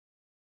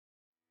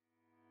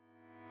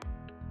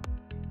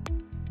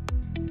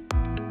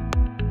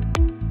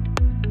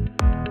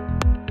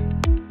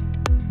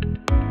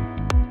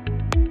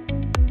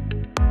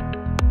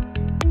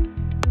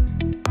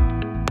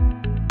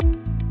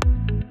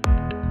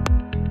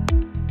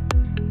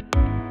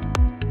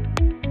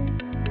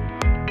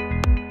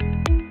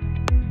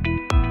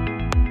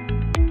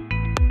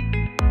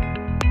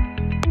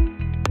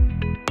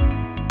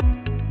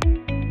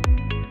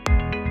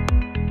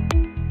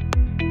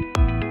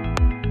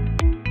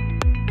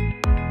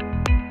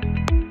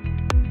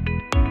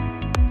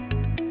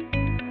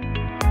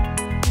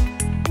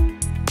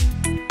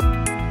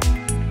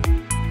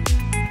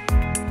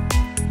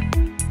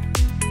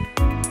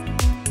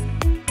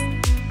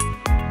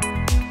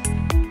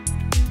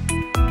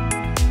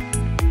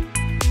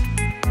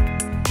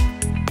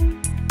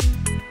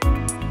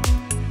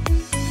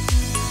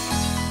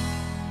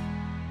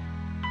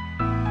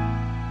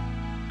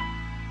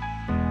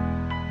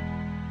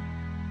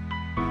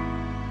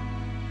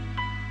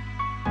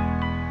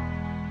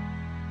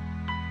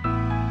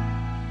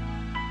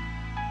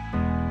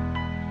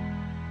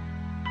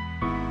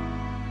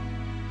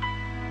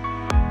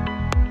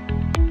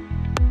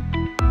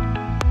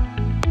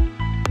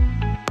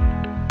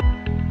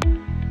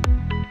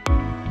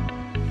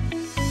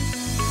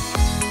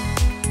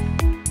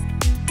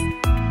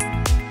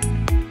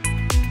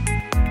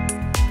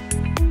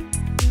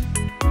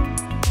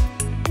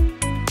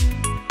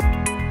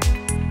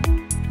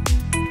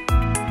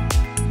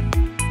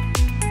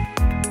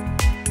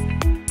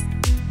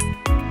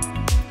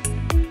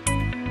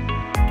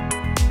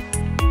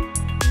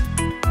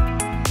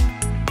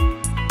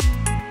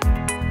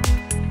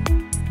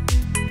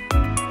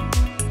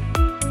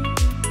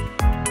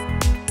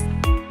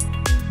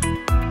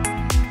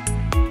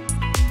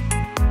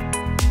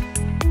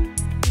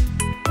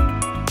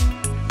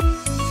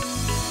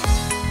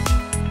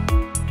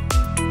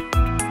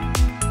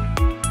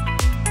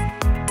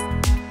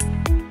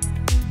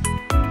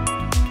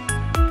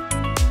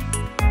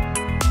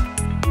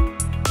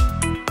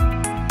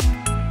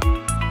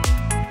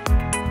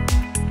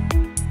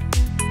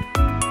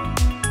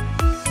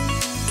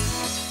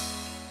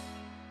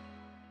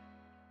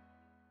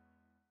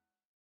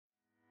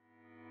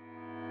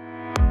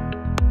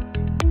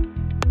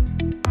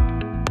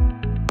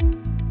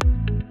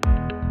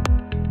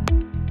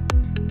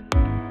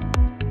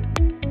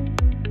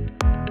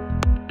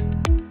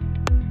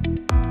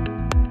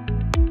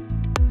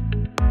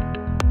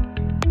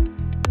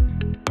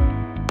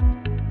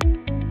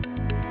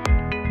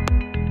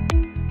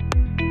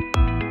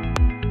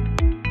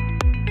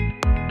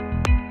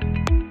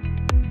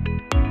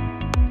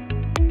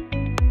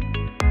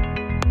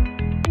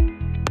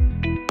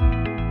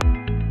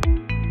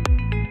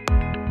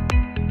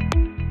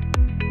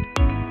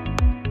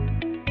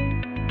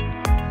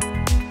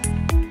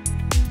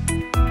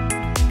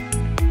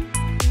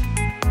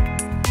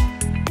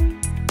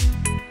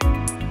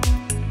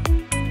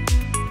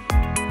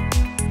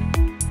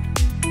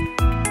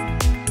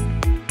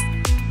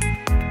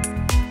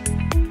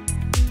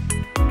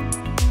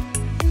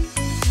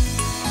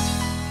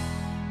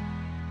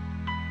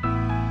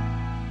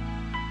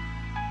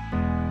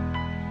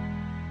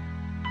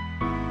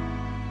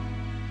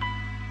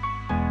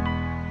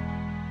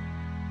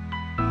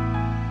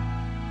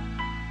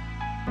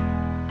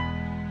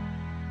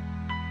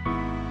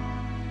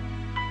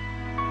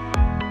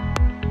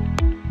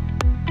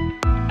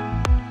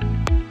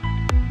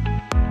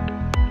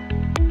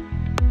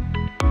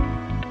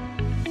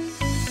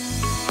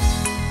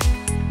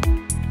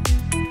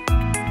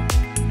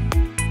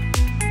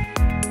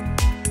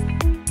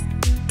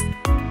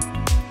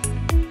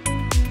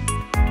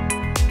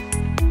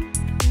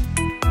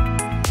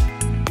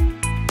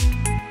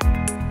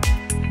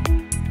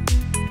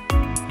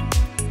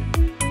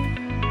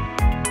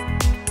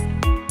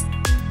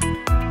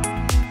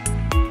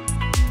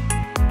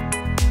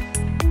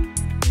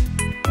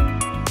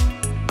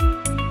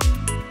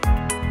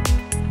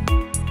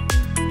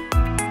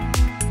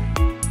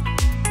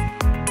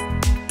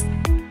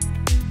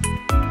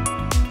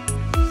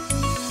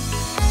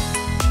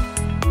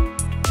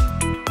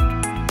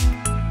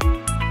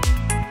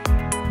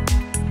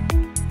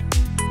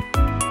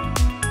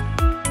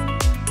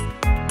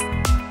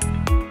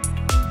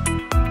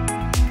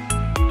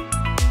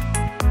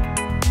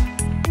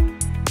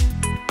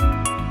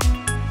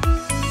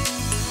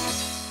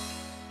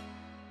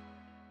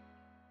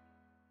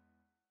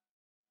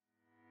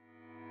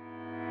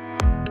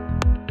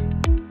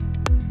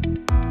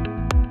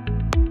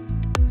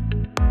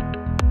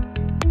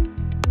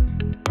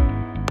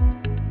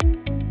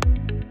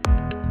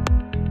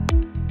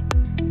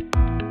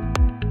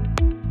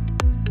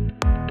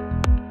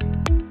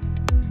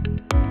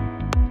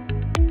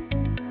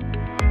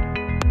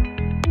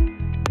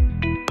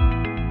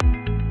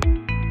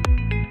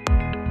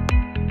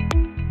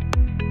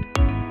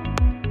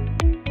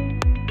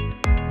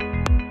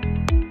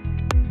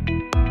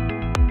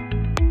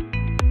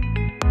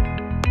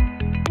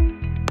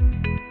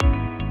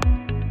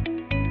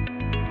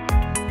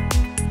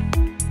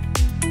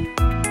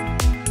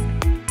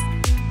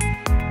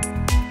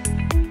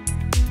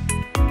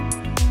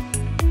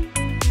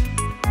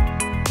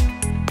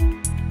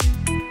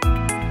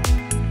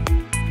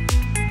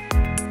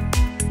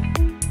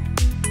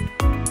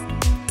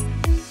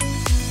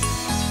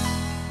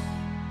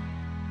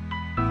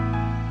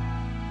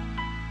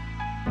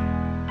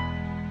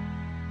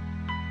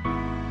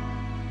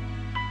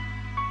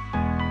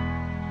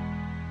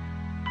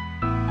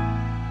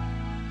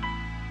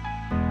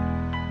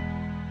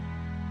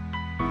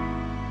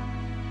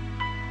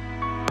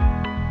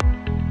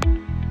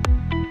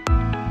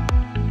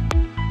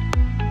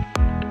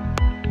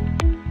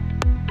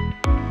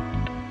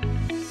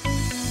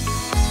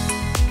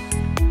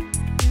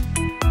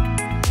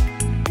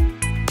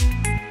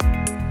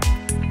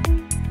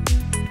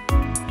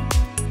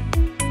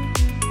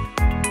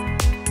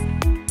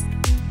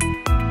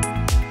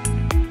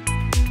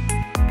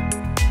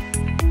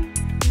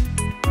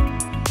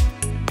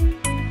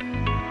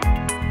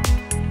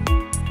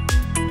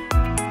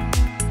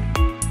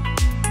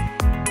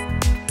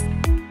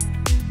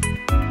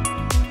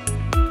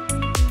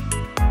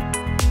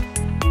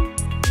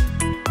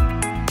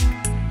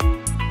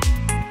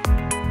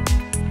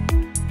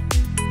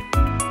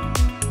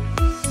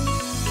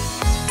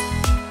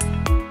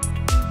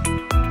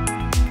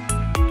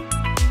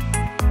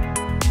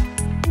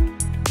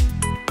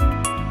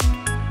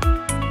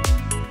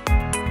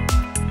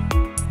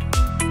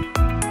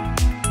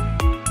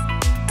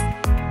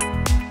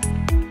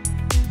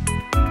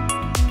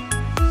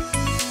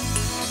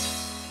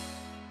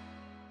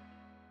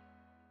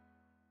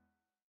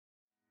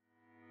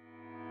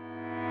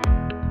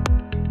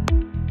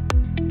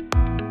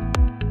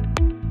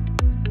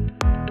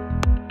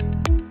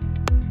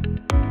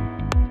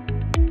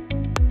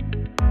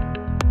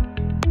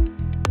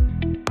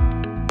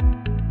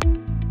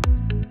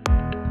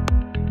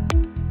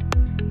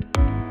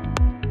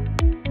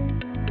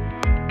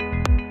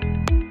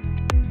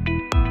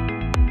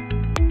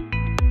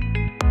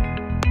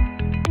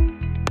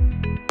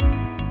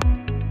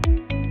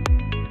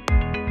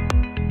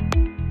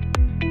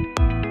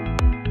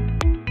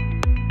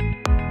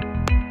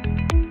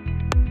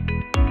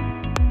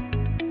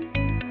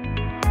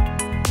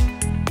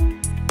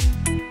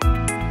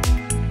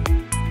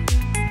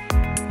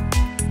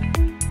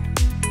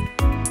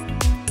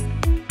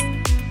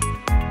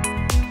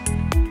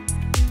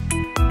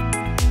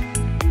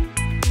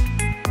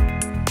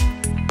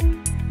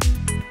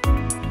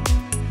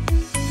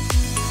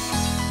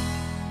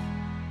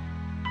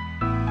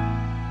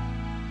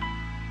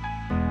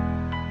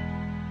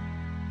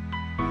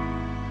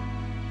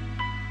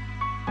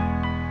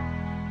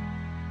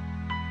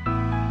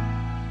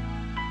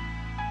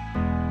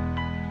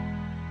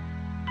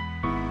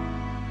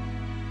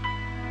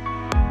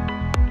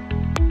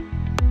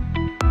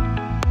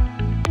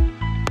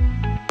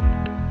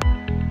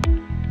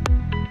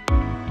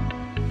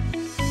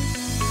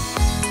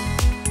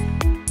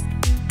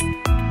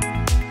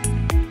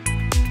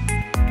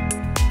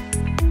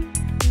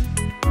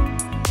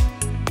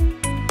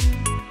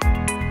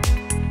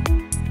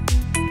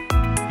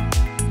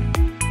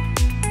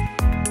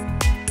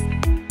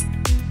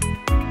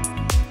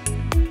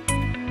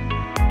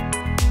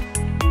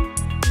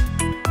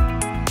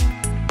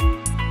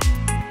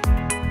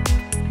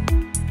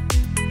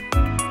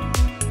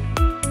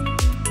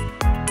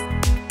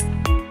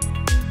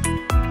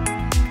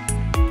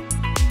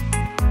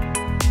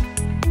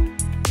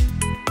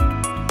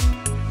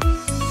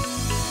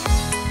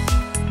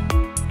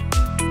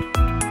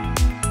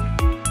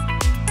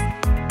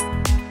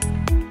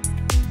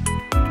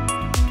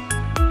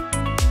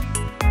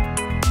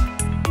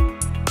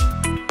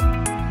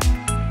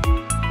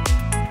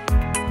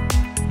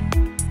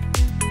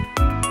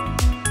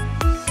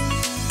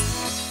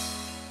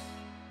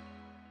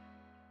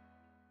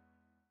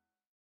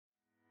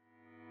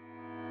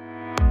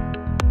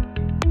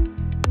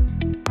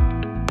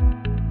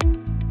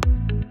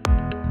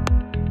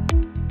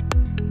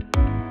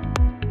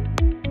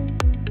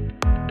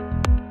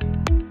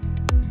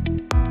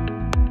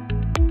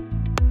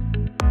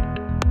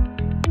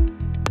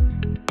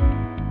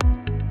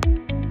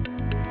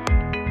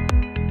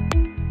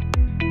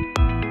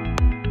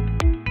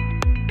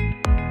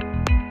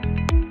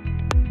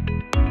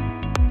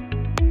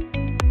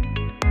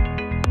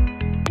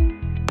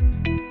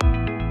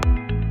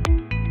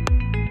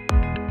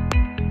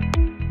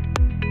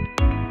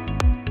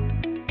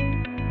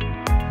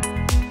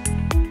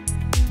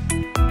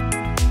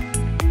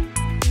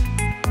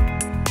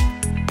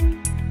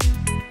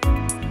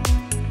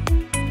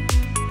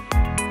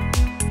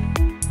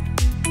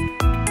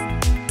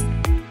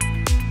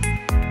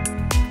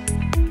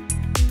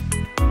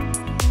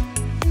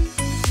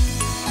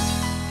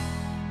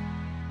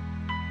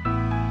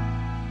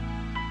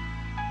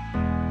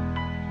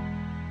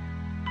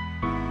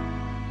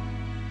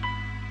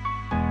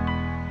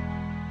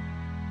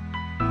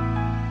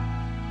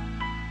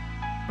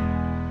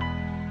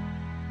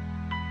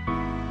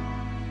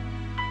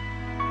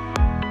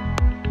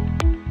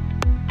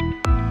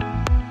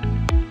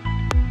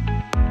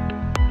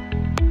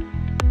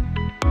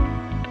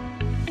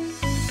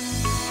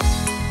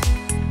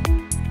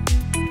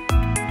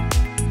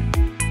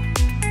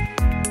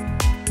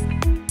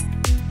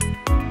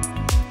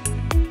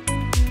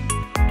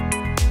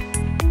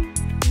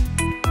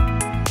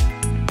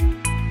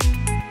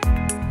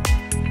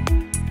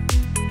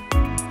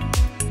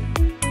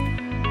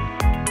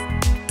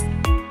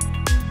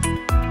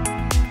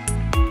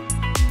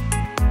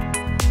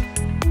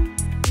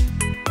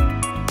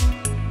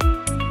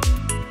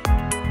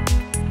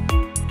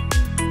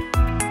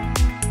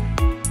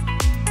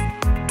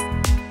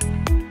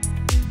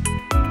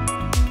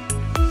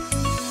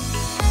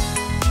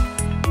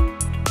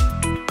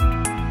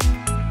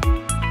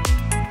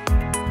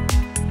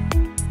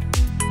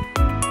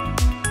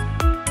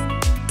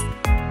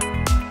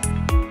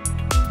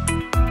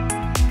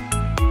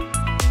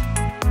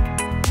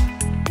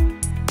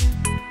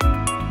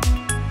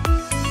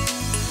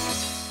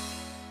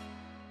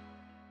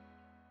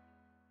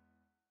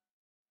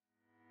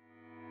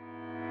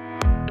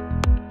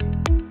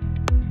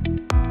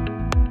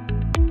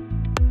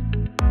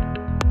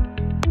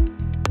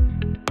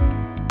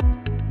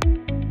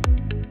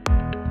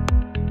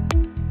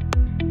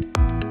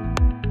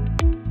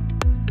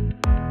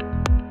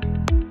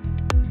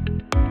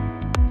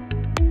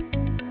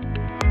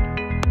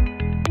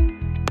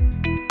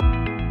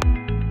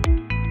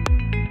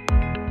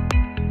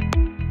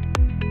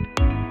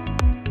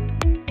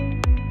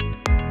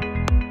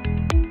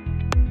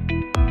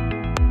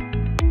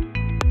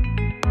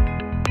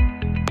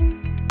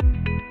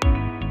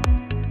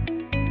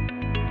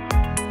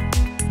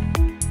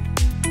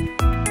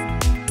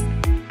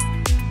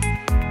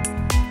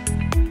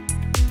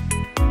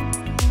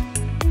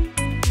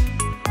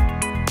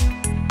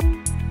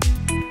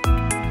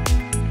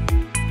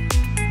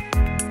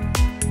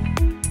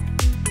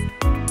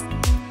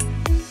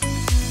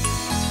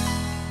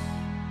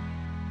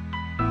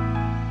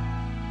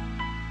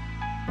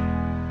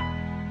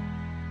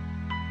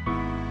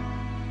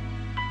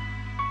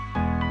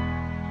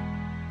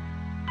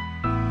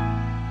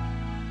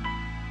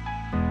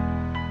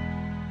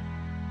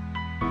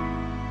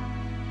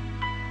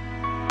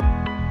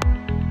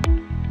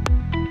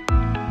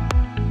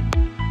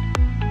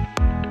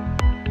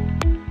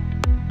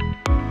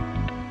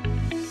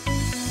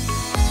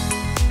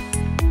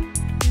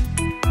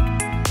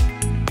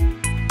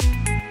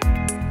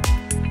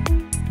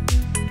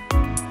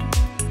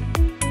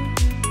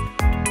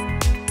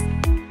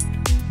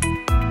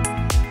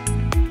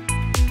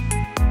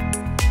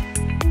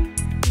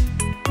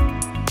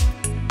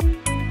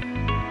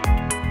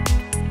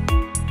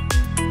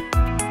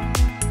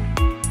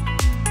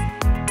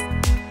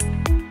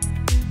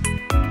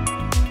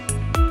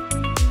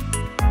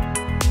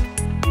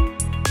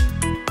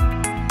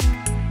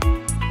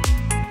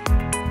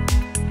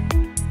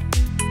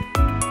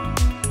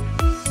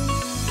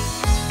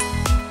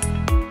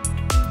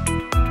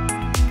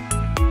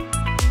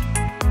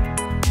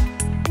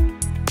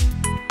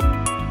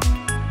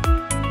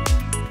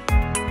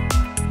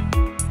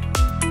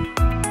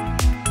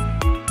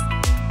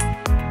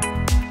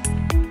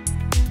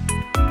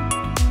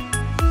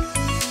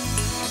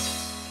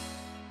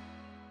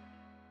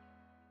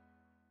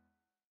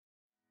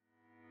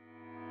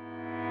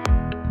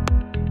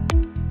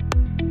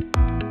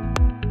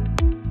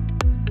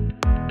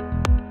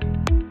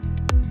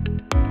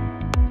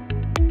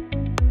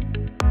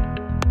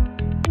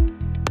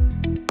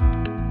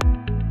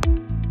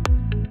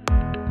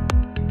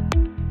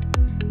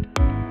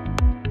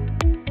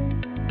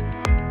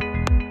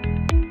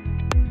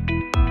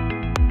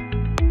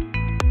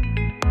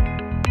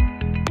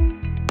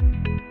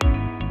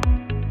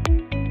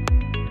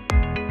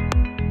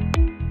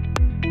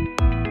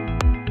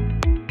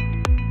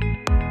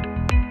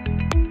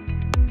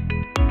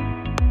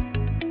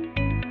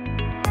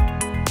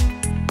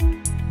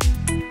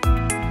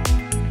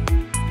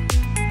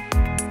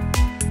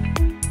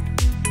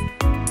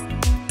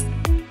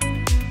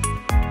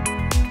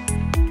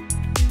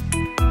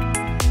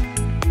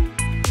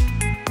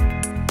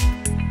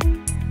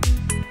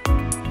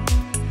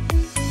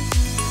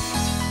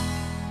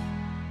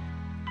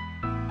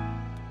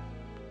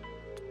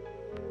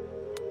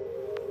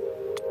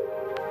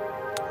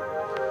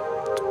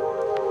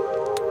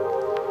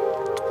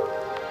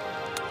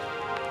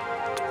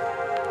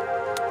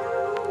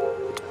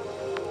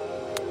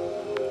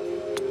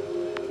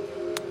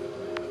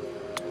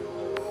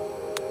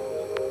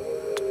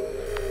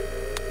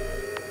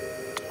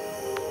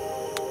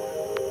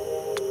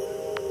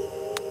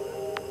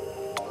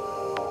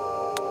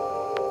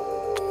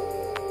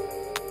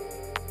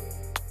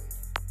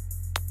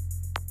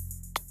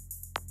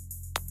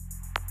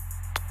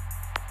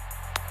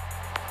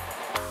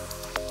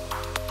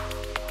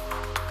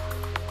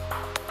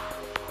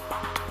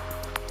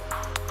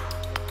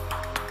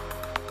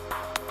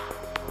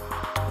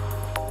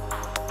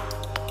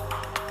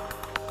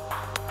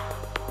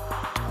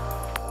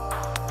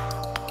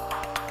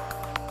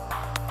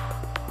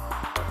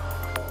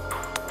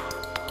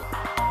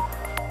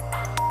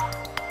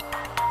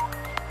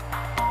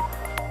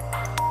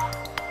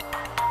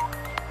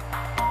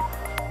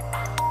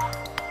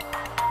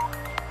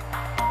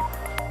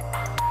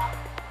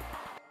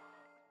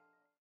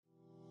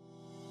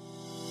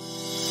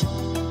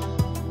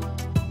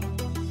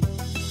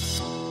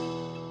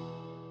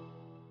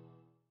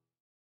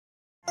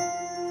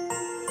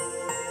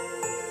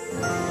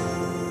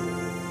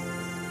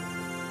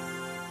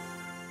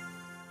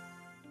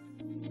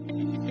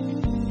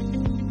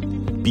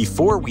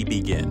Before we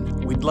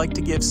begin, we'd like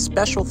to give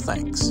special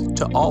thanks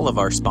to all of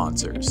our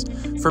sponsors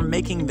for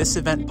making this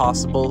event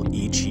possible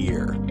each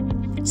year.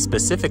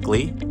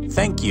 Specifically,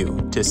 thank you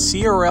to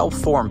CRL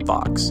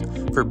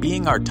FormFox for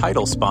being our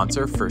title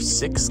sponsor for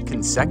 6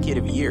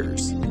 consecutive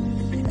years.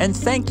 And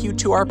thank you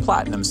to our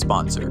platinum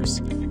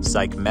sponsors,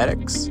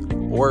 Psychmedics,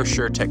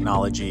 OraSure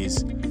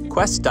Technologies,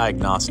 Quest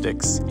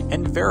Diagnostics,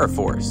 and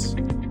Veriforce.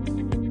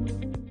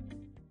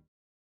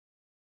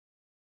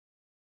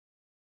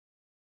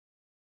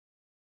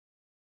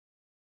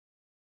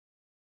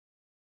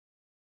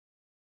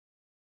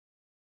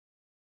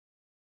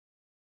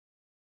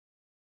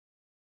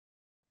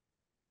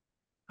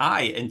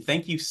 Hi, and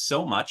thank you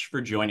so much for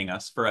joining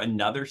us for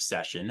another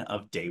session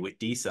of Day with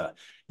DISA.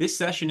 This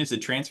session is a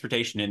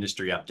transportation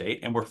industry update,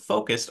 and we're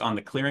focused on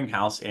the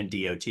Clearinghouse and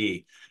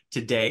DOT.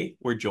 Today,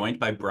 we're joined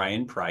by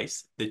Bryan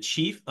Price, the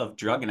Chief of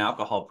Drug and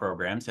Alcohol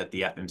Programs at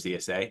the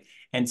FMCSA,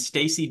 and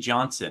Stacy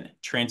Johnson,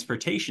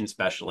 Transportation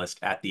Specialist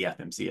at the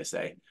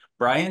FMCSA.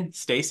 Bryan,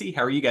 Stacy,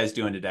 how are you guys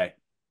doing today?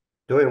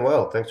 Doing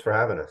well. Thanks for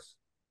having us.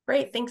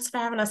 Great. Thanks for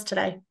having us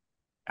today.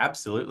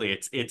 Absolutely.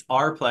 It's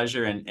our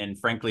pleasure. And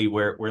frankly,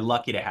 we're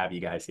lucky to have you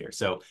guys here.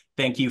 So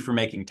thank you for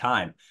making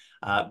time.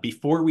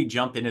 Before we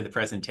jump into the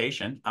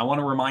presentation, I want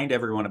to remind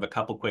everyone of a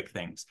couple quick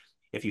things.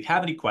 If you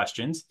have any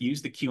questions,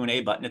 use the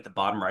Q&A button at the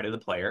bottom right of the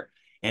player.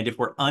 And if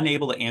we're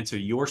unable to answer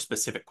your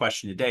specific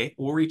question today,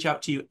 we'll reach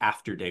out to you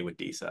after Day with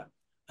DISA.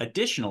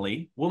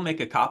 Additionally, we'll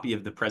make a copy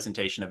of the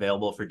presentation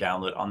available for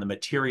download on the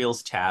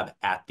Materials tab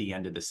at the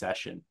end of the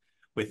session.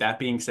 With that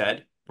being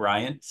said,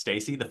 Bryan,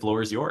 Stacy, the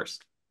floor is yours.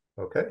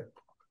 Okay.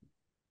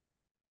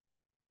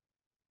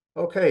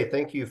 Okay,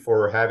 thank you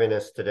for having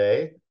us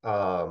today.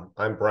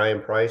 I'm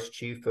Bryan Price,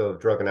 Chief of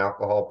Drug and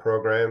Alcohol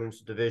Programs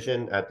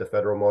Division at the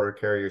Federal Motor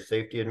Carrier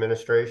Safety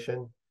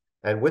Administration.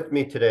 And with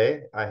me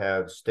today, I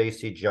have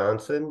Stacy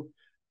Johnson,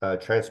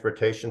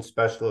 Transportation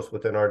Specialist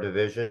within our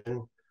division,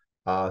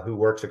 who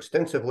works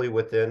extensively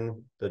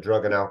within the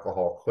Drug and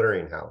Alcohol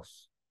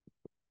Clearinghouse.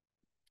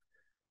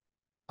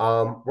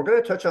 We're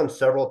going to touch on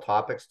several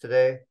topics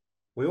today.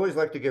 We always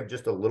like to give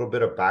just a little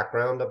bit of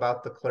background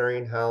about the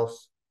Clearinghouse.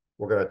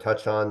 We're going to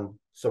touch on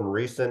some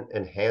recent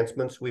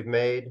enhancements we've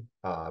made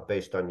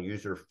based on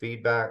user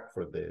feedback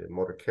for the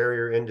motor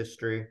carrier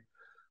industry.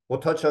 We'll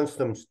touch on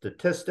some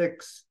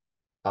statistics,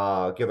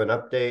 give an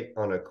update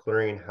on a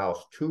Clearinghouse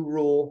 2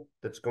 rule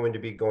that's going to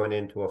be going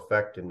into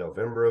effect in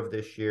November of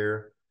this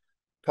year.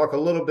 Talk a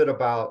little bit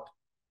about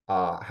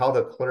how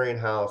the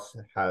Clearinghouse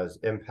has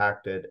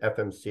impacted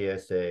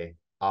FMCSA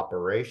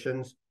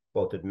operations,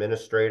 both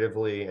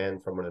administratively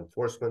and from an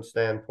enforcement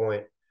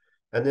standpoint,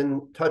 and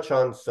then touch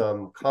on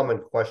some common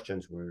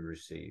questions we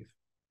receive.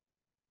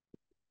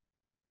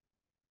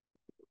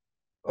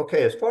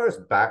 Okay, as far as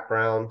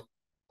background,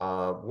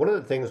 one of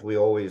the things we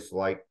always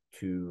like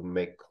to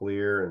make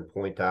clear and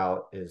point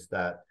out is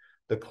that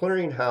the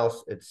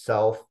Clearinghouse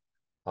itself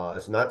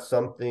is not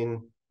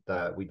something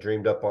that we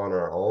dreamed up on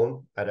our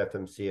own at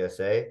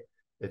FMCSA.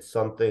 It's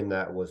something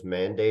that was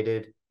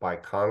mandated by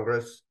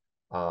Congress,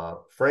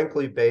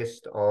 frankly,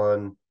 based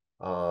on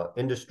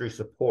industry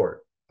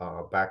support.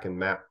 Back in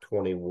MAP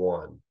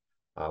 21.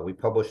 We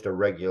published a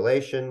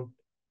regulation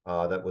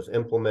that was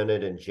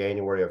implemented in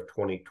January of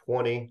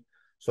 2020.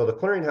 So the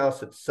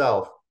Clearinghouse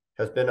itself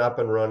has been up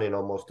and running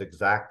almost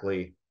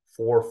exactly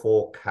 4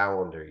 full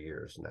calendar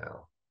years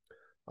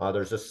now.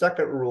 There's a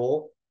second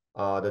rule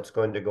that's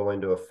going to go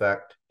into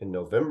effect in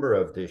November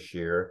of this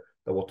year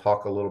that we'll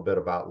talk a little bit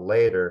about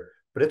later,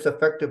 but it's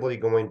effectively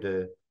going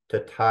to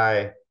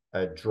tie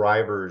a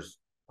driver's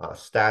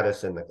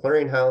status in the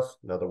Clearinghouse,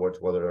 in other words,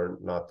 whether or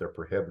not they're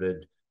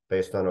prohibited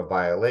based on a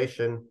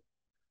violation,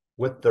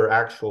 with their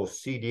actual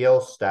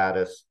CDL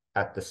status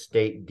at the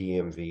state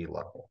DMV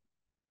level.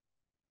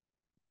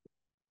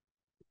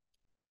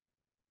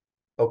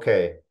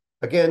 Okay,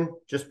 again,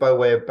 just by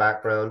way of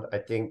background, I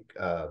think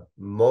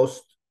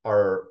most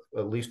are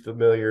at least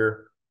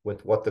familiar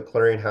with what the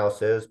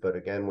Clearinghouse is, but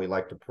again, we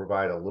like to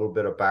provide a little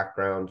bit of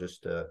background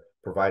just to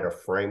provide a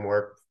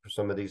framework for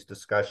some of these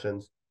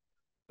discussions.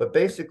 But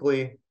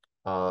basically,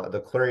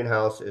 the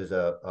Clearinghouse is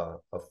a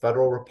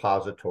federal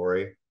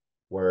repository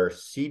where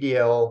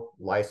CDL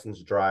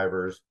licensed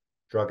drivers,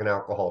 drug and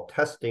alcohol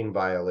testing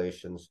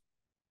violations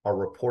are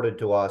reported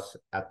to us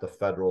at the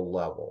federal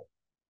level.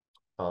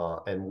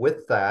 And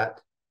with that,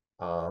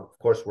 of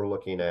course, we're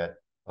looking at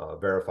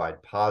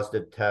verified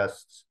positive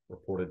tests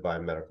reported by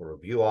medical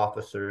review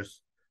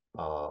officers,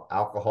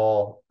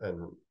 alcohol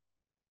and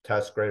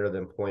tests greater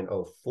than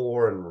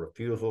 0.04 and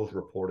refusals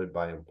reported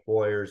by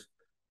employers,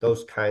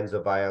 those kinds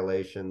of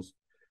violations.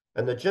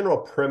 And the general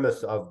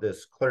premise of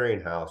this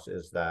Clearinghouse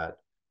is that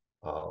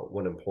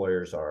when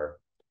employers are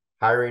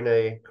hiring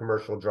a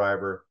commercial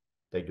driver,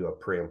 they do a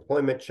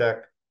pre-employment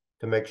check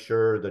to make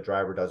sure the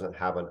driver doesn't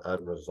have an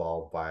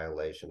unresolved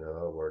violation. In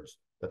other words,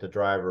 that the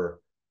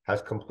driver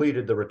has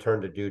completed the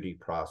return to duty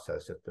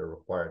process if they're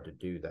required to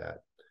do that.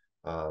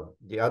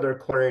 The other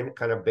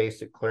kind of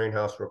basic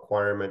Clearinghouse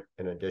requirement,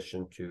 in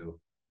addition to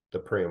the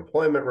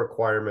pre-employment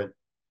requirement,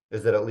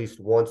 is that at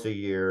least once a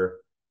year,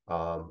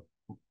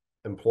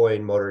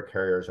 employing motor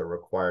carriers are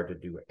required to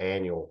do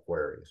annual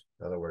queries.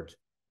 In other words,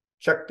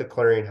 check the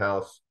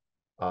clearinghouse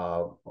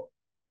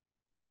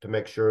to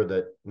make sure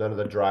that none of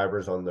the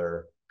drivers on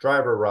their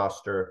driver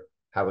roster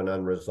have an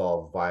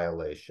unresolved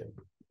violation.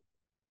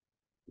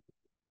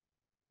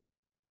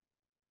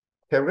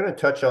 Okay, we're going to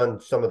touch on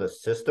some of the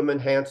system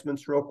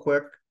enhancements real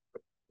quick.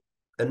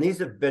 And these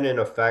have been in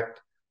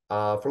effect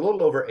for a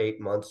little over 8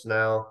 months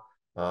now.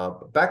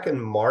 Back in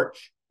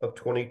March of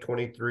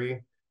 2023,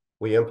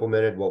 we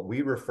implemented what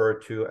we refer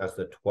to as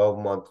the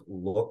 12-month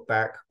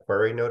look-back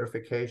query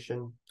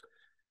notification.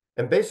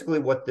 And basically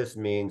what this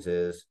means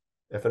is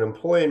if an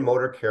employee in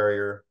motor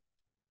carrier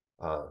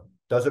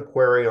does a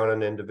query on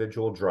an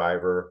individual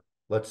driver,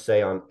 let's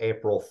say on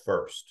April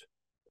 1st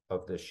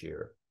of this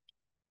year,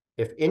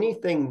 if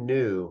anything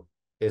new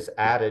is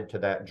added to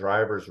that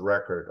driver's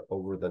record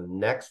over the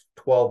next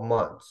 12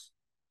 months,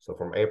 so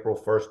from April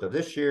 1st of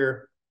this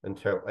year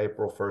until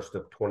April 1st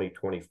of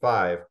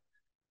 2025,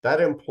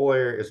 that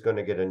employer is going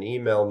to get an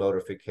email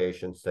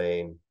notification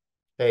saying,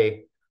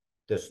 hey,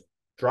 this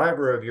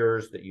driver of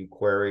yours that you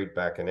queried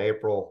back in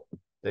April,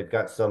 they've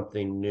got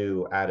something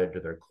new added to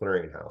their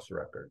clearinghouse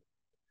record.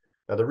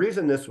 Now, the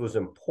reason this was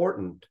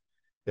important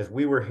is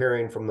we were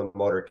hearing from the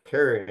motor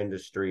carrier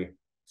industry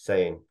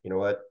saying, you know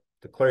what,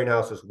 the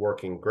clearinghouse is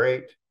working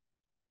great,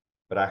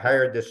 but I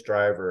hired this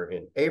driver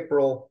in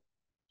April.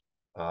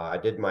 I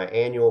did my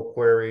annual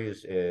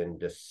queries in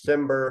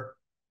December,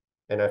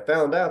 and I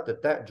found out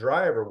that that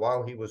driver,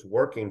 while he was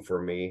working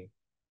for me,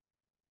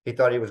 he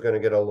thought he was going to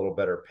get a little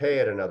better pay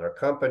at another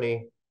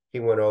company. He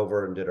went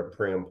over and did a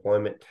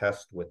pre-employment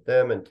test with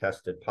them and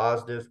tested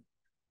positive.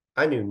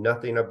 I knew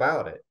nothing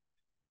about it.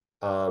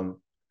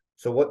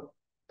 So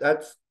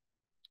that's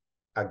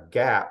a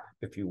gap,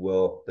 if you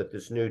will, that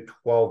this new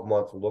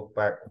 12-month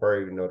look-back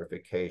query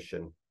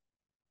notification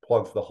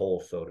plugs the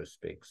hole, so to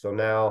speak. So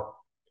now,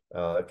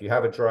 if you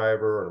have a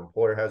driver or an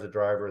employer has a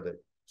driver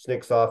that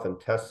sneaks off and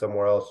tests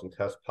somewhere else and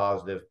tests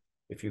positive,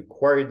 if you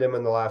queried them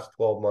in the last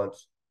 12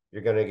 months,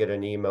 you're going to get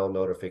an email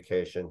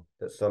notification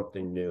that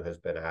something new has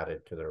been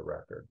added to their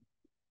record.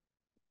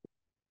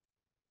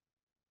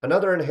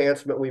 Another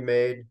enhancement we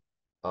made,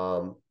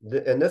 and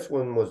this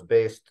one was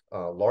based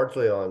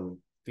largely on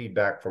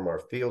feedback from our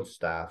field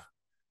staff,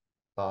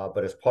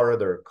 but as part of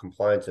their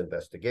compliance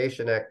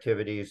investigation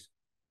activities,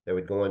 they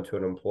would go into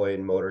an employee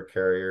and motor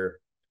carrier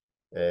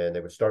and they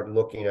would start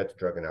looking at the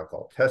drug and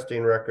alcohol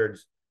testing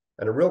records.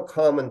 And a real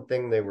common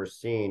thing they were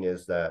seeing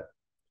is that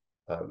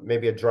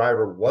maybe a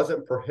driver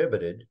wasn't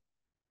prohibited.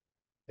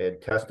 They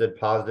had tested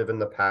positive in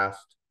the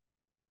past.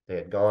 They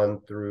had gone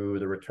through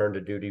the return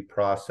to duty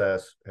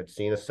process, had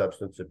seen a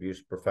substance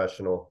abuse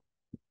professional,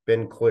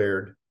 been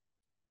cleared,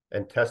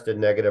 and tested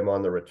negative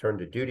on the return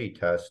to duty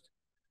test.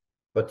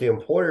 But the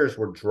employers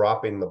were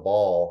dropping the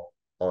ball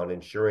on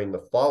ensuring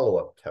the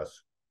follow-up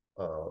tests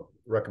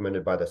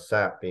recommended by the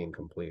SAP being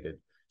completed.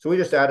 So we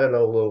just added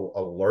a little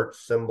alert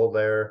symbol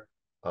there.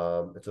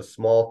 It's a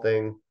small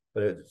thing,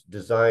 but it's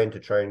designed to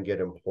try and get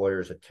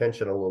employers'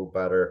 attention a little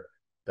better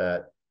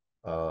that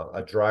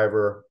a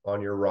driver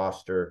on your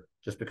roster,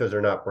 just because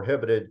they're not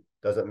prohibited,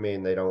 doesn't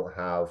mean they don't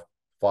have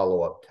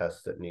follow-up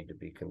tests that need to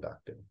be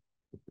conducted.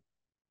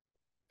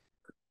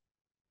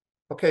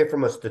 Okay,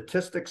 from a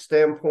statistics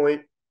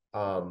standpoint,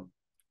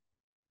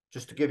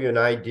 just to give you an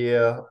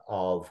idea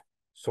of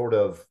sort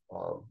of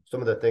some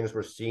of the things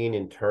we're seeing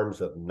in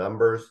terms of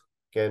numbers.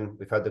 Again,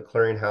 we've had the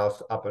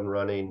clearinghouse up and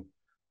running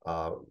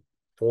 4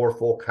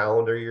 full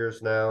calendar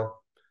years now.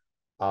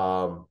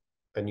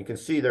 And you can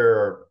see there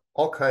are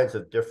all kinds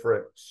of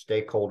different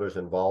stakeholders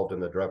involved in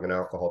the drug and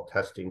alcohol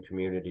testing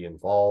community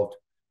involved,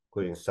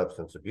 including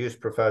substance abuse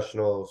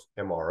professionals,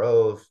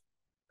 MROs,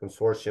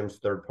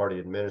 consortiums, third-party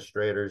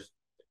administrators.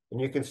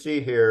 And you can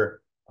see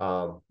here,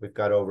 we've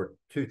got over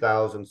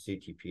 2,000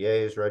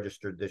 CTPAs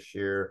registered this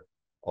year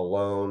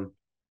alone.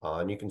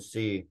 And you can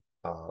see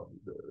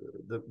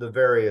the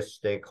various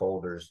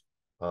stakeholders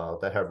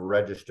that have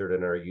registered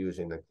and are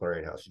using the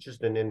clearinghouse. It's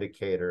just an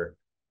indicator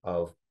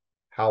of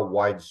how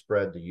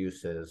widespread the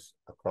use is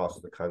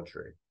across the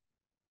country.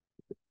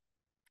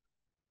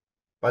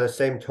 By the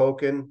same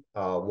token,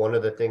 one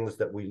of the things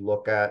that we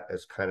look at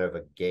as kind of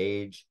a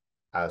gauge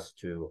as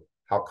to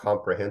how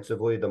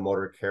comprehensively the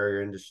motor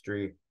carrier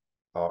industry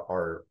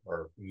are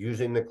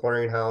using the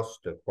clearinghouse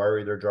to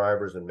query their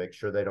drivers and make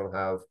sure they don't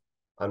have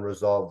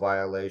unresolved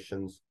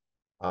violations.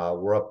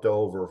 We're up to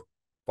over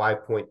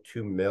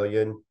 5.2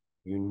 million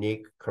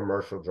unique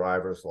commercial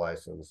driver's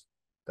license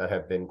that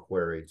have been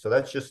queried. So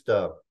that's just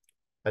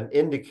an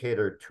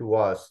indicator to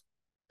us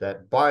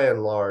that by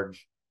and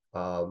large,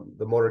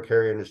 the motor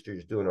carrier industry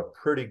is doing a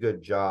pretty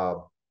good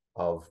job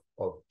of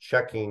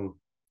checking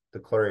the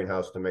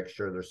clearinghouse to make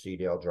sure their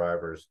CDL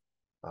drivers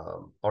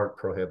aren't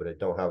prohibited,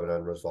 don't have an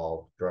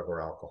unresolved drug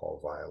or alcohol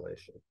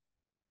violation.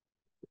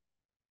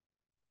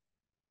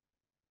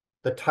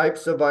 The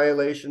types of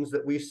violations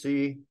that we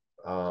see,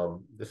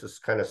 this is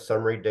kind of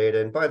summary data.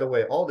 And by the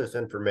way, all this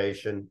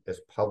information is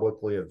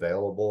publicly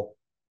available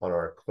on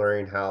our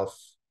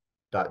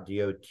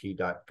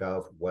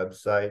clearinghouse.dot.gov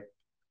website.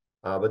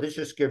 But this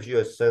just gives you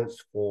a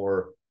sense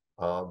for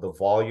the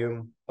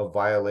volume of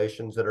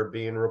violations that are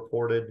being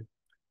reported.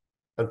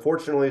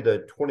 Unfortunately, the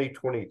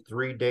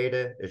 2023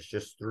 data is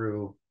just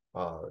through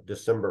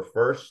December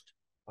 1st.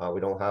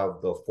 We don't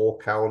have the full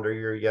calendar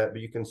year yet,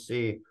 but you can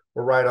see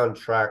we're right on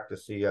track to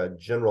see a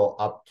general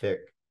uptick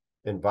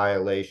in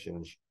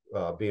violations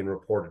being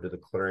reported to the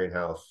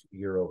clearinghouse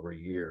year over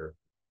year.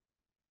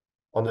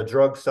 On the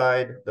drug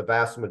side, the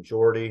vast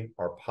majority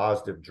are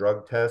positive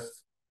drug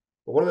tests.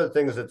 But one of the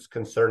things that's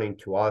concerning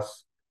to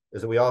us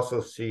is that we also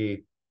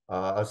see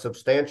a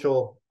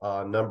substantial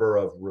number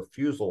of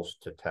refusals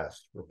to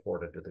test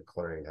reported to the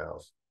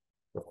clearinghouse.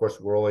 Of course,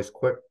 we're always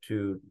quick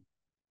to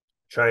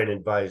try and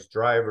advise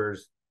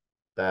drivers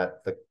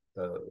that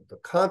the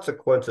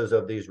consequences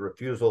of these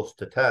refusals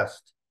to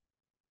test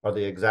are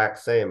the exact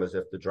same as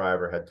if the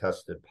driver had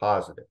tested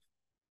positive.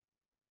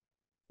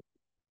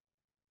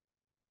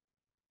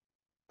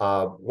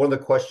 One of the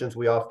questions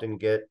we often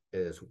get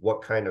is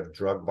what kind of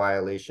drug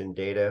violation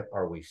data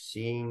are we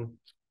seeing?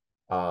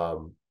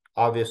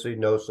 Obviously,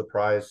 no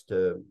surprise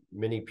to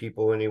many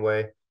people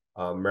anyway.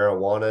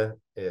 Marijuana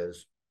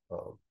is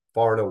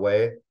far and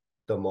away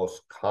the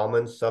most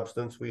common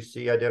substance we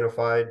see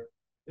identified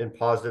in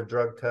positive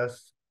drug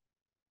tests.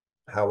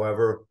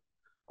 However,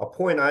 a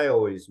point I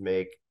always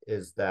make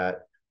is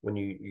that when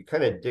you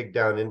kind of dig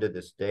down into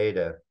this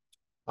data,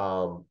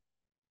 4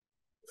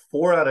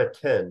 out of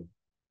 10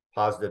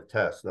 positive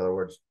tests, in other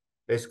words,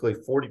 basically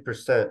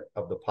 40%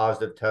 of the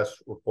positive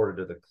tests reported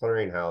to the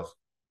clearinghouse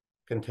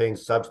contain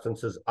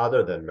substances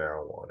other than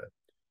marijuana.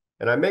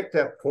 And I make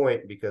that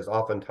point because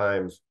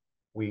oftentimes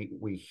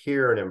we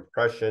hear an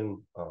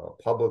impression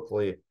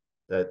publicly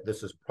that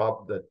this is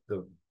that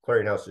the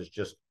clearinghouse is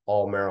just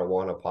all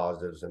marijuana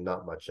positives and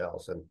not much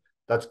else. And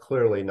that's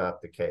clearly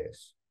not the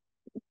case.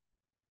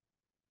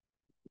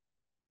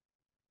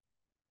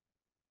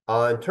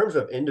 In terms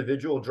of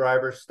individual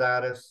driver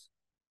status,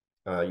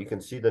 you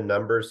can see the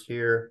numbers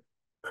here.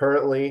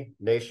 Currently,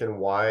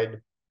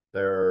 nationwide,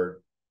 there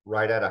are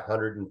right at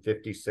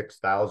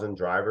 156,000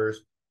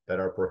 drivers that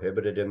are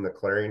prohibited in the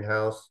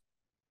clearinghouse.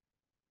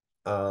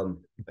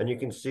 And you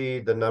can see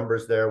the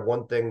numbers there.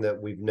 One thing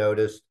that we've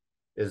noticed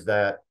is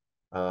that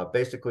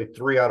basically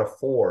 3 out of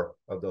 4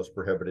 of those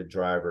prohibited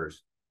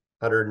drivers,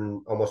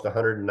 almost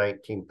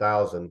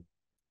 119,000,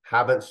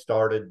 haven't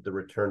started the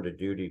return to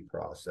duty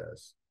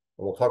process.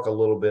 And we'll talk a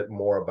little bit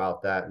more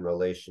about that in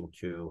relation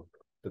to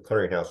the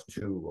Clearinghouse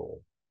 2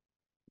 rule.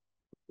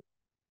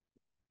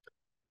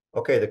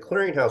 Okay, the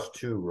Clearinghouse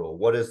 2 rule,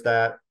 what is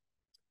that?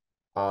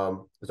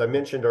 As I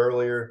mentioned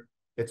earlier,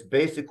 it's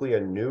basically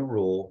a new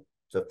rule.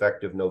 It's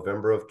effective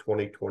November of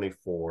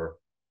 2024,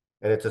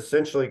 and it's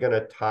essentially going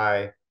to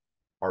tie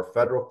our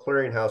federal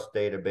clearinghouse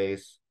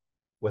database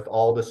with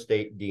all the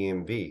state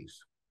DMVs.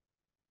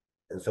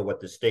 And so what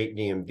the state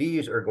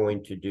DMVs are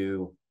going to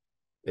do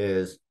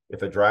is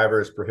if a driver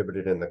is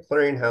prohibited in the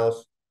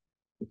clearinghouse,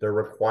 they're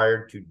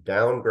required to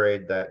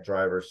downgrade that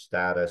driver's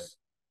status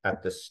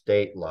at the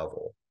state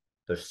level,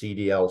 their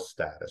CDL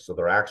status. So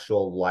their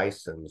actual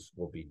license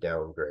will be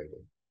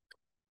downgraded.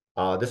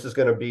 This is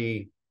going to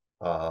be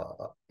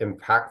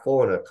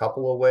impactful in a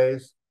couple of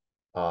ways.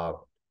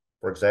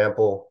 For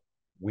example,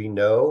 we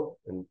know,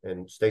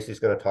 and Stacy's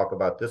going to talk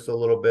about this a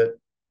little bit,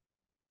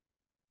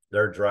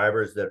 there are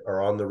drivers that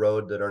are on the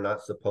road that are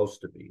not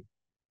supposed to be.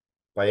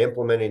 By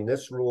implementing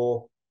this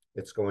rule,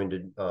 it's going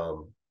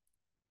to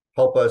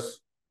help us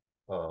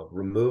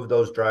remove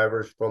those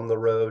drivers from the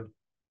road,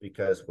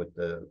 because with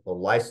the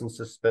license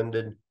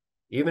suspended,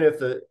 even if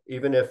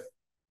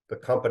the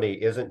company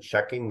isn't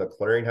checking the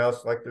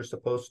clearinghouse like they're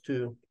supposed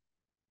to,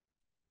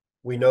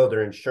 we know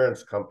their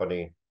insurance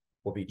company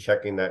will be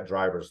checking that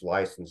driver's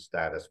license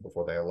status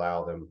before they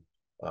allow them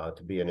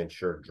to be an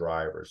insured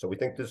driver. So we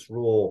think this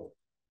rule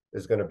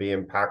is going to be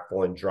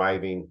impactful in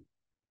driving,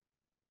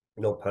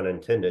 no pun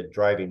intended,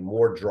 driving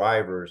more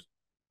drivers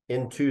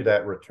into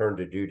that return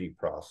to duty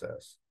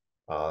process.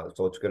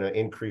 So it's going to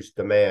increase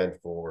demand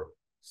for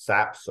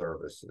SAP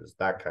services,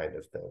 that kind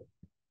of thing.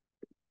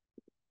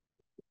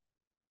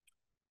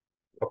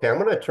 Okay, I'm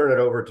going to turn it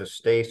over to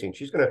Stacy, and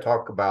she's going to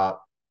talk about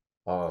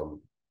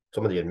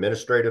some of the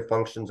administrative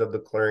functions of the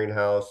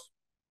clearinghouse,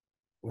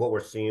 what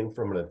we're seeing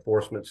from an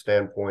enforcement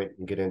standpoint,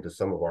 and get into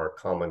some of our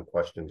common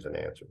questions and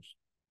answers.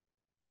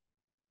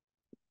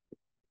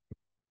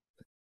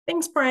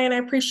 Thanks, Brian. I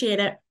appreciate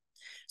it.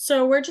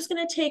 So we're just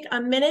going to take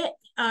a minute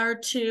or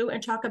two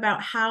and talk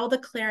about how the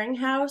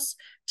clearinghouse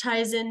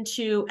ties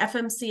into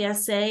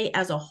FMCSA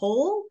as a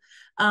whole,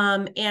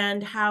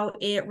 and how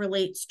it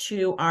relates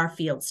to our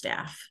field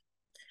staff.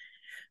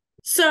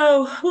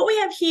 So what we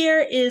have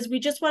here is we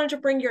just wanted to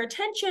bring your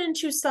attention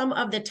to some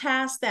of the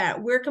tasks that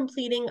we're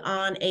completing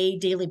on a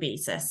daily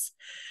basis.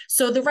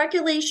 So the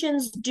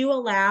regulations do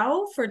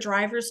allow for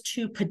drivers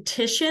to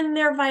petition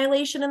their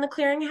violation in the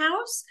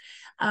clearinghouse.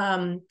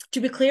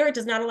 To be clear, it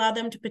does not allow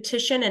them to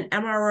petition an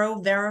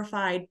MRO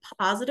verified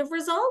positive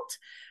result,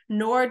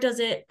 nor does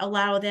it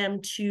allow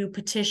them to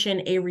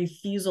petition a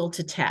refusal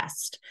to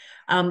test.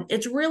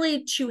 It's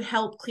really to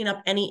help clean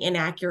up any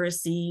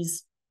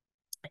inaccuracies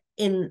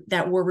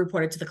that were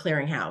reported to the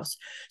clearinghouse.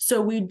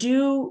 So we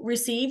do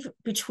receive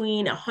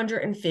between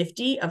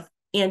 150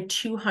 and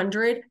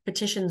 200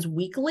 petitions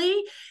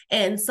weekly.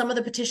 And some of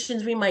the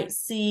petitions we might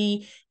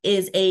see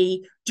is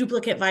a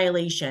duplicate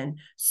violation.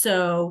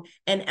 So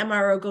an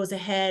MRO goes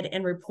ahead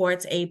and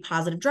reports a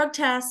positive drug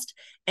test,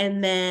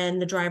 and then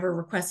the driver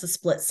requests a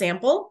split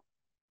sample.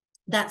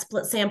 That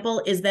split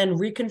sample is then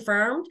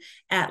reconfirmed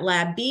at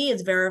lab B,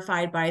 is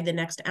verified by the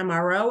next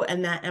MRO,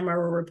 and that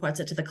MRO reports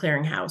it to the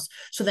clearinghouse.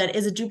 So that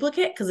is a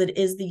duplicate because it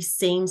is the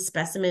same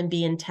specimen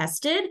being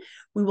tested.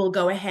 We will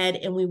go ahead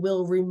and we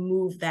will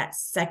remove that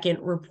second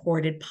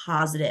reported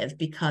positive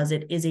because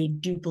it is a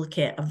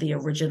duplicate of the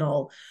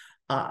original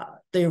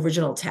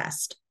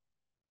test.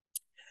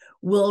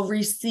 We'll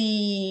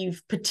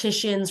receive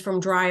petitions from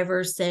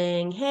drivers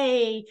saying,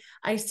 hey,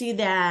 I see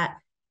that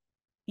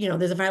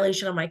there's a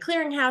violation on my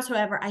clearinghouse.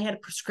 However, I had a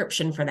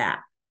prescription for that.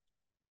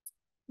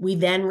 We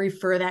then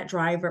refer that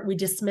driver, we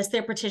dismiss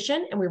their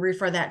petition and we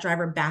refer that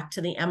driver back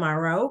to the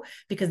MRO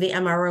because the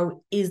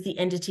MRO is the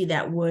entity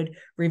that would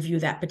review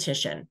that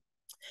petition.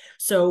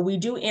 So we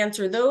do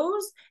answer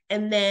those.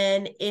 And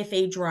then if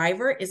a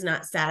driver is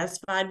not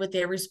satisfied with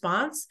their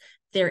response,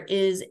 there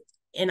is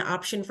an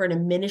option for an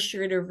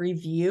administrative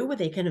review where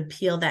they can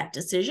appeal that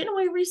decision.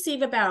 We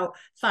receive about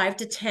 5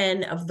 to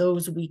 10 of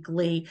those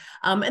weekly,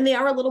 and they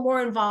are a little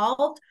more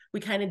involved.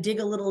 We kind of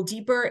dig a little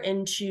deeper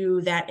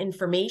into that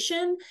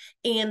information,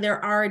 and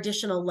there are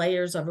additional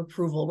layers of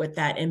approval with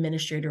that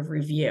administrative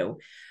review.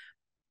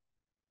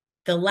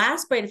 The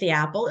last bite of the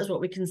apple is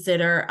what we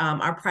consider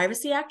our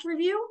Privacy Act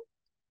review.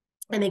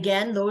 And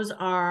again, those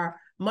are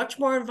much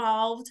more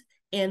involved,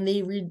 and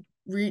they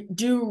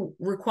do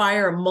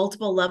require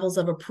multiple levels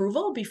of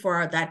approval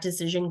before that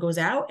decision goes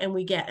out, and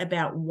we get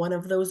about one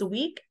of those a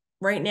week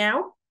right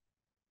now.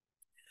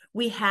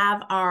 We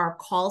have our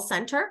call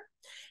center,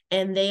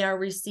 and they are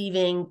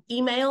receiving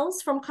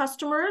emails from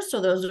customers. So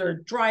those are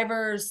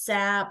drivers,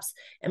 SAPs,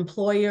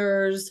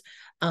 employers,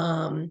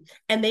 and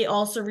they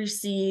also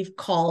receive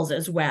calls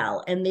as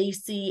well. And they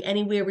see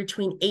anywhere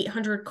between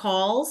 800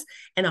 calls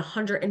and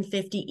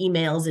 150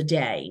 emails a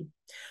day.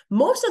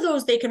 Most of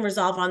those they can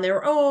resolve on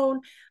their own.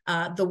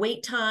 The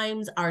wait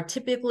times are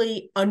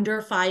typically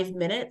under 5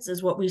 minutes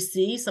is what we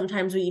see.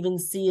 Sometimes we even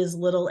see as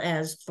little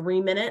as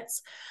 3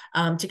 minutes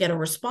to get a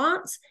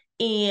response.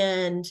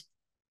 And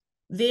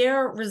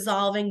they're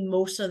resolving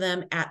most of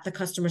them at the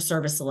customer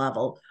service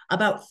level.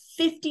 About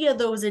 50 of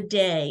those a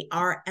day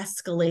are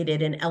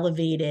escalated and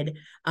elevated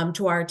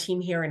to our team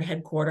here in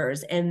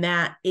headquarters. And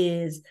that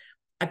is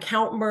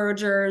account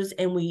mergers.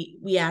 And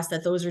we ask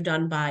that those are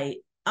done by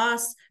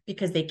us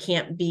because they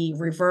can't be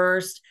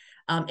reversed.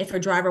 If a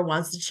driver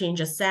wants to change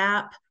a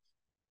SAP,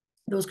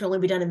 those can only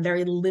be done in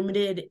very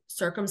limited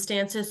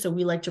circumstances. So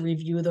we like to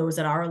review those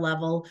at our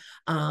level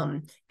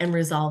and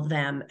resolve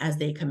them as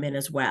they come in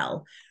as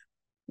well.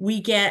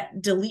 We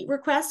get delete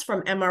requests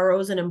from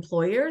MROs and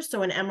employers.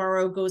 So an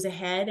MRO goes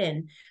ahead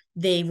and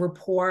they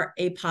report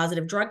a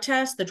positive drug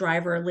test. The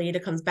driver later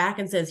comes back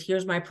and says,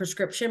 here's my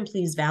prescription,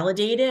 please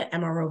validate it.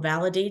 MRO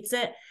validates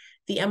it.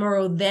 The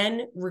MRO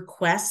then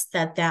requests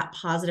that that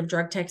positive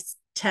drug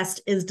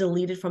test is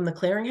deleted from the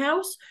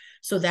clearinghouse.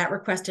 So that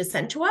request is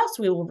sent to us.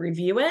 We will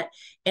review it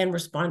and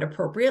respond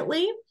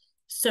appropriately.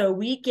 So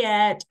we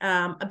get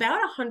about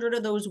 100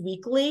 of those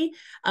weekly.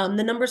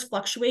 The numbers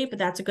fluctuate, but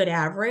that's a good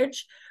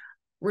average.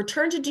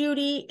 Return to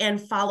duty and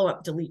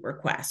follow-up delete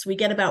requests. We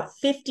get about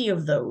 50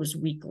 of those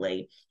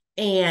weekly.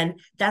 And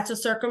that's a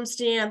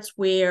circumstance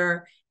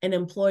where an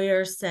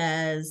employer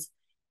says,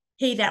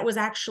 hey, that was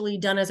actually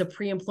done as a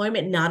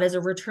pre-employment, not as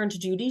a return to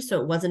duty. So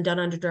it wasn't done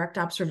under direct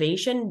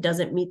observation,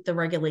 doesn't meet the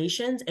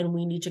regulations, and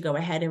we need to go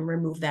ahead and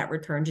remove that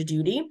return to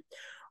duty.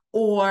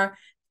 Or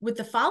with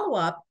the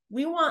follow-up,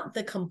 we want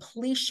the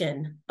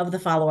completion of the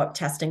follow-up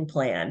testing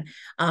plan.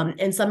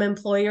 And some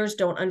employers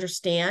don't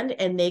understand,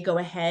 and they go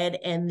ahead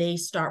and they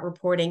start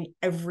reporting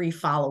every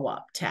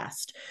follow-up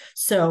test.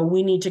 So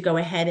we need to go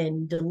ahead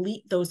and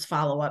delete those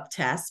follow-up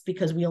tests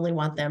because we only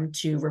want them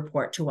to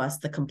report to us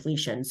the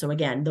completion. So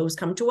again, those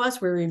come to us,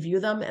 we review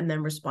them, and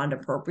then respond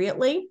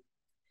appropriately.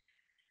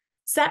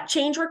 SAP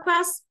change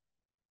requests,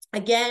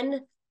 again,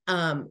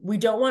 we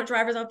don't want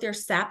drivers out there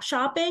SAP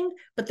shopping,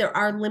 but there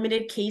are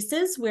limited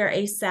cases where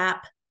a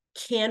SAP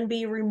can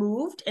be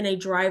removed and a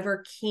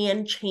driver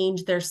can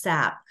change their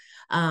SAP.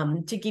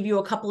 To give you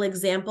a couple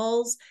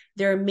examples,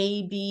 there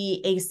may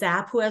be a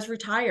SAP who has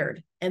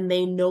retired and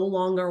they no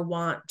longer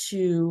want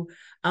to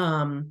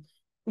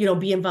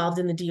be involved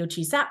in the DOT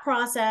SAP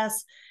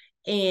process,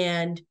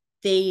 and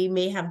they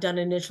may have done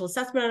an initial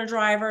assessment on a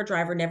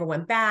driver never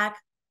went back.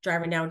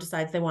 Driver now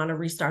decides they want to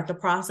restart the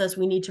process.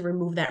 We need to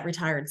remove that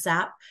retired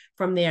SAP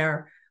from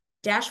their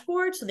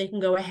dashboard so they can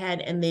go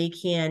ahead and they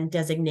can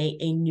designate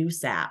a new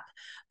SAP.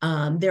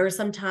 There are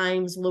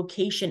sometimes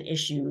location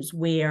issues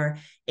where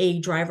a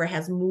driver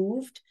has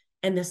moved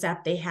and the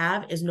SAP they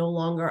have is no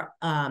longer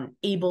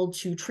able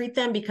to treat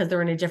them because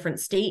they're in a different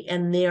state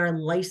and their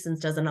license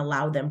doesn't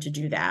allow them to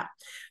do that.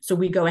 So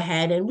we go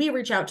ahead and we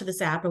reach out to the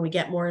SAP and we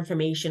get more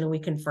information and we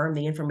confirm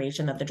the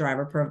information that the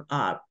driver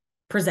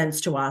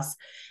presents to us,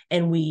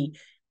 and we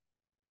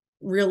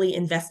really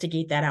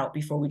investigate that out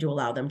before we do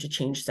allow them to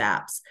change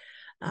SAPs.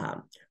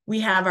 We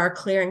have our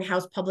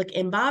Clearinghouse public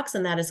inbox,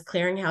 and that is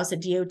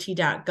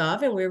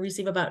clearinghouse@dot.gov, and we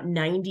receive about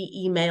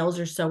 90 emails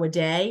or so a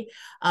day.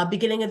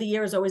 Beginning of the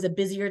year is always a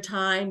busier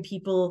time.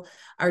 People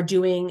are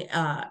doing,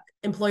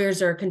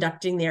 employers are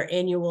conducting their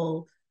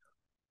annual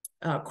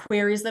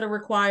queries that are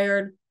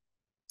required,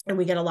 and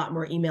we get a lot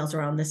more emails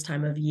around this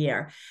time of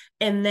year.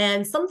 And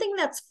then something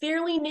that's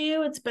fairly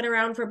new, it's been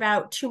around for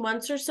about 2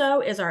 months or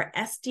so, is our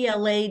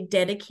SDLA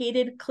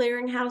dedicated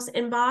clearinghouse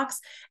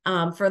inbox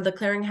for the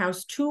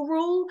Clearinghouse 2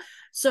 rule.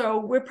 So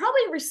we're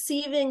probably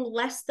receiving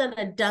less than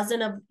a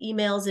dozen of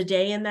emails a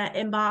day in that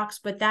inbox,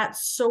 but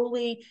that's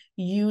solely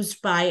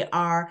used by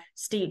our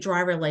state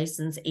driver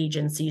license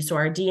agency. So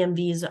our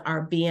DMVs,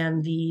 our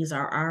BMVs,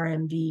 our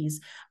RMVs,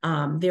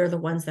 they're the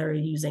ones that are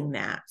using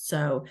that.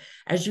 So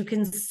as you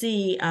can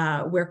see,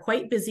 we're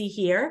quite busy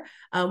here.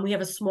 We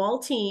have a small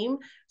team,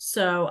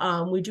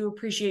 so we do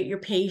appreciate your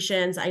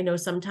patience. I know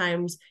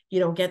sometimes you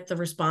don't get the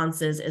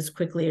responses as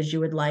quickly as you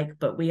would like,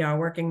 but we are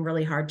working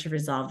really hard to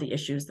resolve the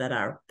issues that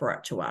are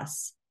brought to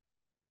us.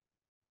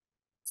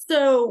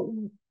 So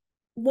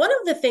one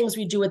of the things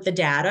we do with the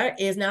data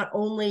is not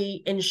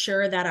only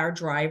ensure that our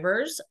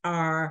drivers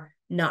are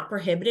not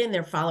prohibited and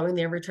they're following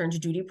their return to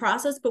duty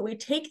process, but we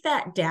take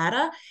that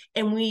data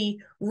and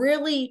we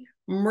really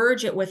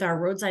merge it with our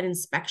roadside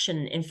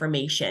inspection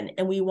information.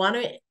 And we want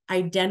to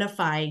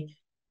identify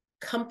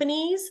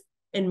companies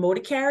and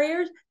motor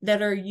carriers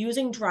that are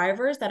using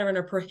drivers that are in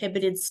a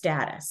prohibited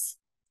status.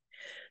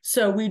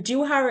 So we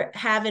do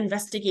have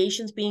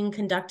investigations being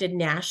conducted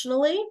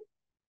nationally,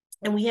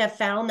 and we have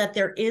found that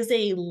there is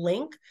a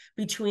link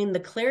between the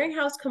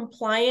clearinghouse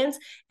compliance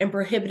and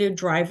prohibited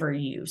driver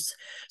use.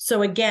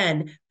 So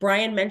again,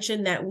 Bryan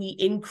mentioned that we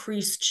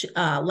increased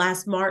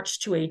last March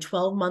to a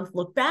 12-month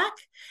look back,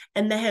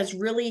 and that has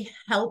really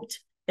helped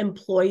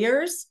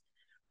employers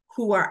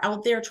who are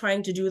out there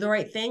trying to do the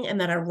right thing and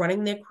that are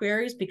running their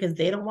queries because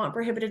they don't want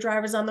prohibited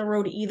drivers on the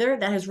road either.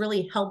 That has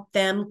really helped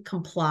them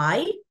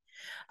comply.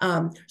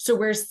 So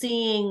we're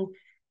seeing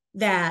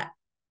that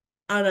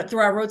through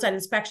our roadside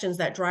inspections,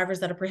 that drivers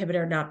that are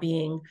prohibited are not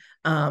being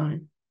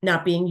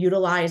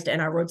utilized,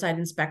 and our roadside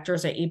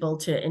inspectors are able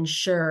to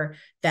ensure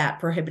that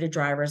prohibited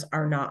drivers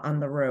are not on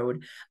the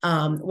road.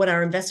 When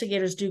our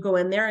investigators do go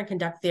in there and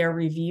conduct their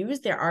reviews,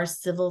 there are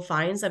civil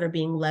fines that are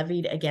being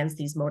levied against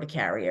these motor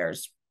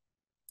carriers.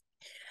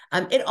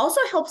 It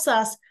also helps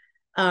us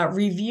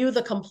review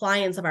the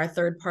compliance of our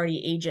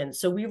third-party agents.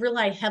 So we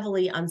rely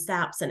heavily on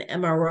SAPs and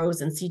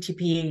MROs and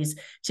CTPAs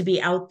to be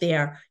out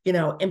there,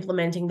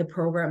 implementing the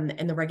program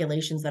and the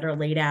regulations that are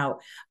laid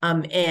out.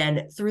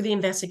 And through the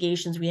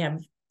investigations, we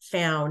have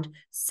found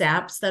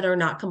SAPs that are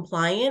not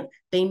compliant.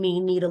 They may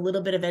need a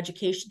little bit of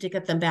education to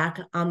get them back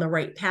on the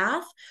right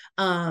path.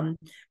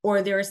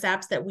 Or there are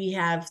SAPs that we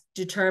have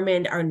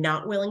determined are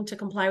not willing to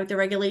comply with the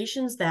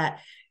regulations that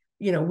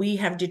we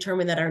have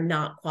determined that are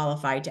not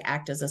qualified to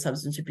act as a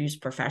substance abuse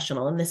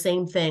professional. And the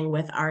same thing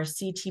with our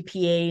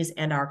CTPAs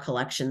and our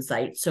collection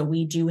sites. So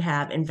we do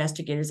have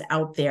investigators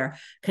out there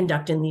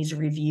conducting these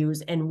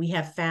reviews, and we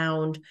have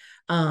found,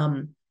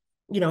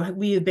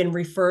 we have been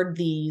referred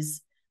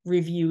these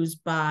reviews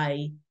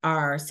by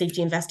our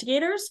safety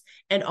investigators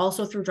and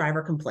also through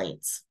driver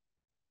complaints.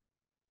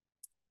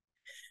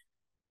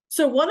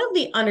 So one of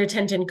the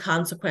unintended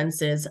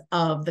consequences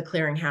of the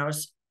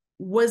clearinghouse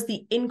was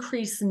the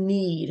increased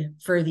need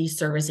for these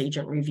service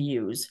agent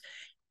reviews.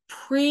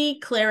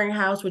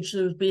 Pre-clearinghouse, which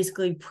was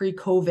basically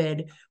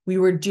pre-COVID, we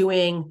were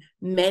doing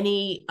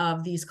many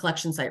of these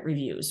collection site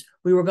reviews.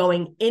 We were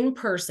going in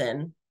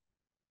person,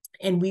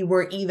 and we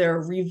were either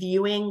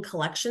reviewing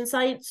collection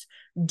sites,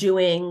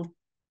 doing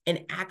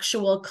an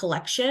actual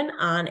collection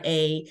on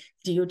a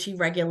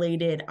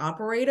DOT-regulated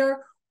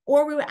operator,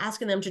 or we were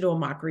asking them to do a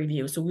mock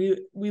review. So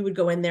we would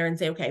go in there and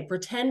say, okay,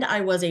 pretend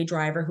I was a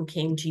driver who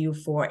came to you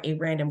for a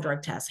random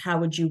drug test. How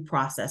would you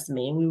process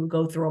me? And we would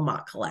go through a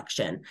mock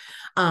collection.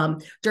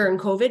 During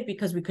COVID,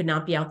 because we could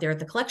not be out there at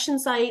the collection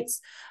sites,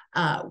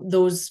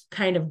 those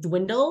kind of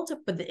dwindled,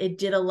 but it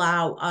did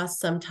allow us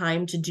some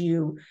time to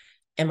do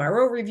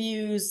MRO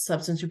reviews,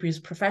 substance abuse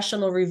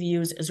professional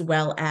reviews, as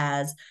well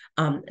as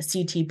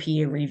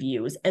CTP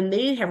reviews. And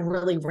they have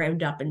really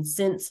ramped up. And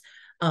since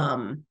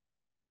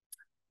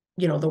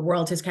the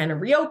world has kind of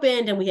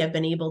reopened and we have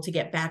been able to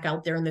get back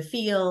out there in the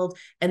field,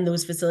 and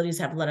those facilities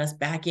have let us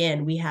back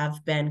in, we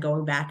have been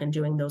going back and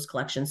doing those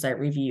collection site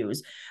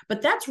reviews.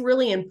 But that's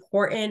really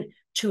important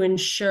to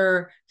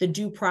ensure the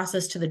due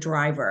process to the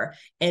driver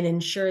and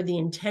ensure the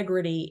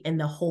integrity in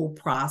the whole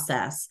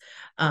process,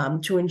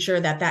 to ensure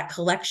that that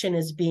collection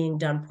is being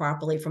done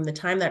properly from the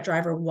time that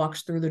driver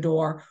walks through the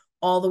door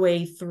all the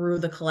way through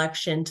the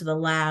collection to the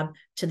lab,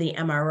 to the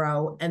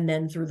MRO, and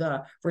then through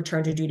the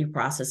return to duty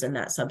process in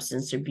that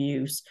substance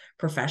abuse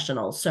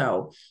professional.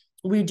 So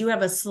We do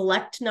have a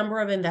select number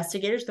of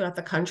investigators throughout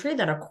the country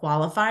that are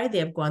qualified. They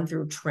have gone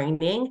through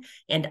training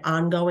and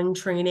ongoing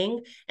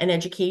training and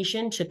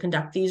education to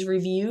conduct these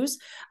reviews.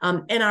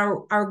 And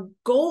our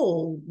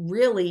goal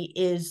really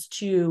is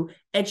to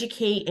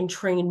educate and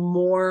train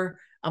more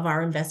of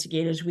our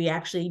investigators. We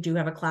actually do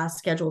have a class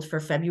scheduled for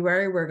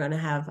February. We're going to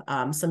have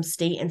some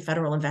state and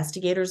federal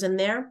investigators in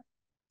there.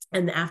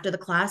 And after the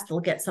class,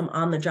 they'll get some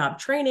on-the-job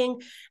training,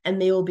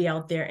 and they will be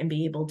out there and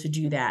be able to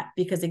do that.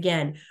 Because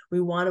again, we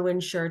want to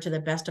ensure to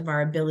the best of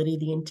our ability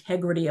the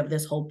integrity of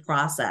this whole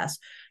process,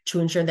 to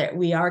ensure that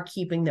we are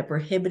keeping the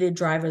prohibited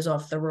drivers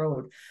off the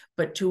road,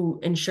 but to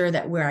ensure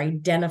that we're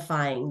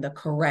identifying the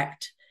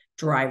correct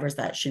drivers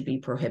that should be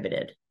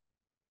prohibited.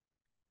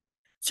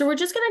 So we're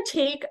just going to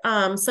take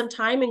some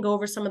time and go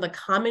over some of the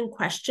common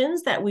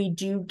questions that we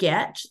do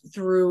get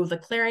through the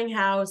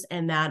Clearinghouse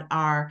and that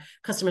our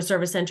customer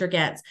service center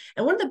gets.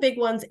 And one of the big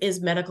ones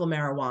is medical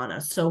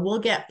marijuana. So we'll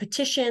get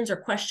petitions or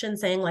questions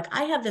saying like,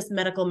 I have this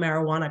medical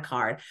marijuana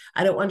card.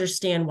 I don't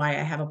understand why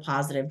I have a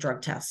positive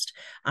drug test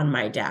on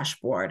my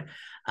dashboard.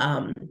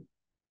 And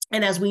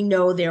as we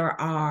know, there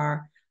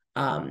are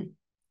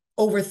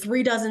over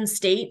 36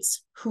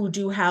 states who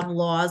do have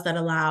laws that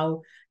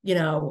allow,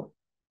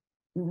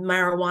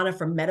 marijuana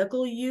for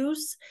medical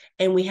use,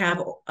 and we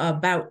have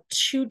about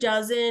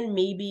 24,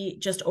 maybe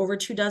just over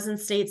 24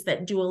 states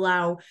that do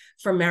allow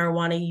for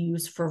marijuana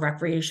use for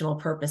recreational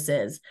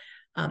purposes.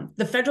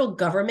 The federal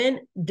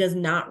government does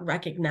not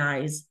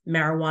recognize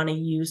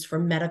marijuana use for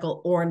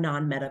medical or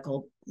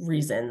non-medical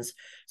reasons.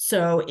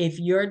 So if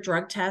your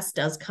drug test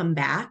does come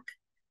back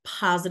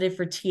positive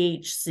for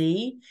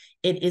THC,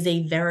 it is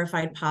a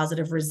verified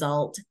positive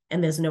result,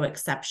 and there's no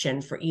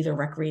exception for either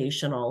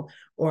recreational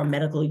or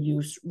medical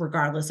use,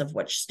 regardless of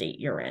which state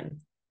you're in.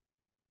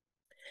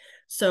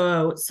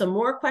 So some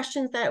more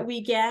questions that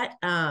we get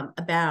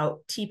about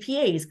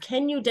TPAs.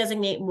 Can you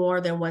designate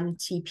more than one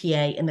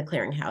TPA in the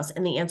Clearinghouse?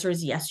 And the answer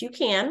is yes, you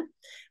can.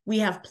 We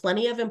have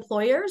plenty of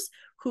employers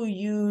who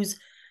use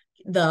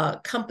the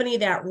company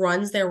that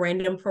runs their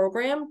random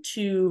program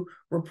to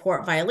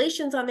report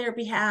violations on their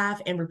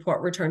behalf and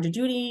report return to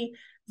duty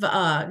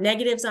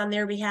negatives on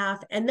their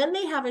behalf. And then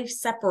they have a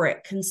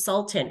separate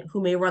consultant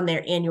who may run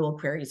their annual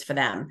queries for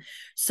them.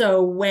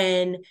 So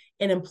when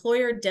an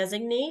employer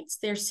designates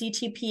their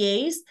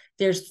CTPAs,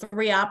 there's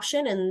 3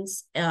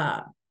 options: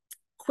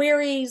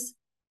 queries,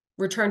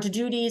 return to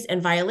duties,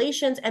 and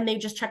violations. And they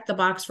just check the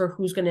box for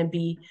who's going to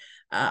be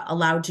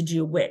allowed to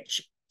do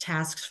which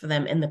tasks for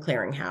them in the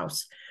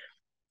Clearinghouse.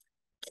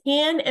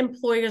 Can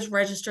employers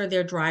register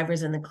their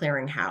drivers in the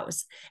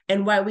Clearinghouse?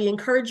 And while we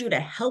encourage you to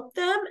help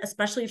them,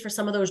 especially for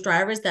some of those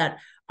drivers that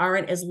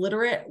aren't as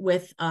literate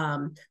with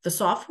the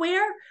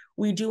software,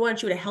 we do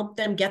want you to help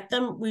them get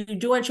them. We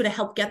do want you to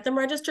help get them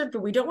registered,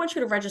 but we don't want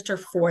you to register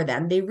for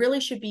them. They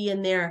really should be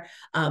in there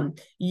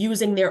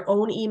using their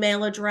own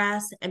email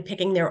address and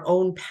picking their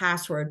own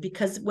password,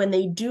 because when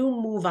they do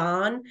move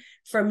on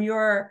from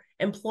your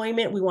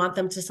employment, we want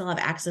them to still have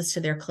access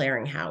to their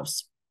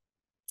Clearinghouse.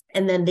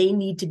 And then they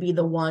need to be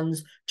the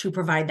ones to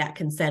provide that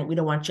consent. We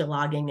don't want you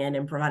logging in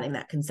and providing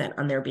that consent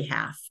on their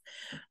behalf.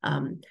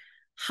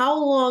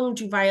 How long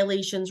do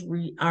violations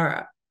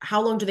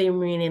how long do they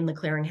remain in the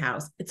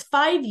Clearinghouse? It's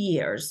 5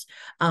 years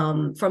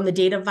from the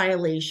date of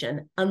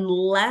violation,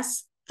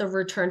 unless the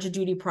return to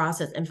duty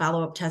process and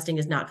follow-up testing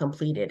is not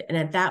completed. And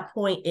at that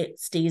point, it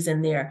stays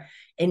in there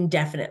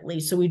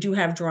indefinitely. So we do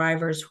have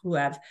drivers who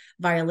have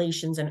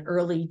violations in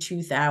early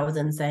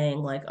 2000 saying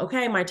like,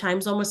 okay, my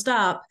time's almost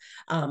up,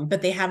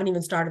 but they haven't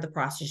even started the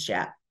process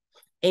yet.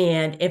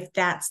 And if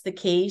that's the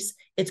case,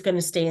 it's going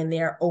to stay in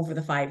there over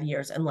the 5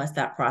 years unless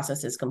that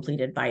process is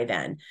completed by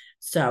then.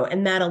 So,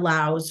 and that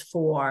allows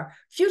for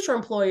future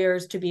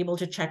employers to be able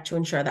to check to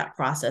ensure that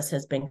process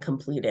has been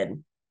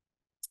completed.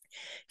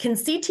 Can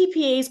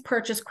CTPAs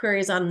purchase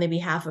queries on the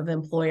behalf of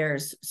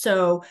employers?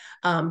 So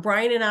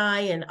Bryan and I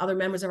and other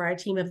members of our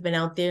team have been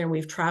out there, and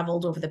we've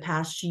traveled over the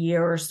past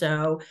year or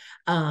so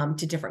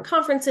to different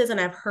conferences, and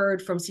I've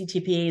heard from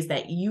CTPAs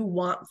that you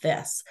want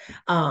this.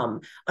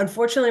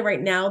 Unfortunately,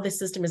 right now, the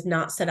system is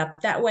not set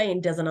up that way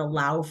and doesn't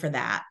allow for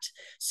that.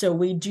 So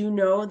we do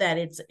know that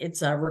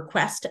it's a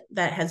request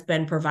that has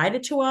been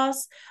provided to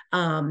us.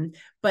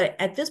 But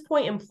at this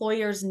point,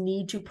 employers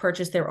need to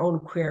purchase their own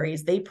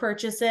queries. They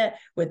purchase it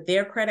with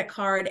their credit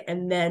card,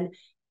 and then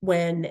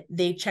when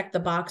they check the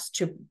box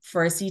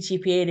for a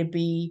CTPA to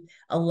be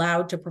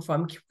allowed to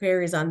perform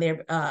queries on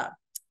their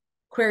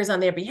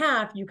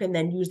behalf, you can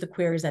then use the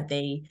queries that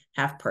they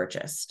have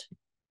purchased.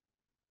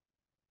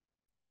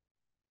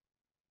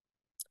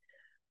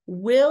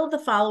 Will the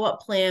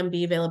follow-up plan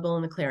be available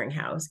in the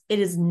Clearinghouse? It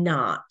is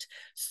not.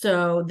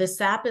 So the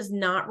SAP is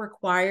not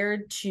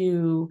required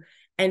to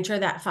enter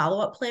that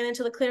follow-up plan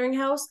into the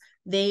Clearinghouse.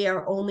 They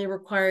are only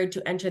required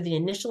to enter the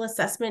initial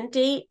assessment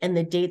date and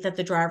the date that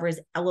the driver is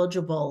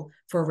eligible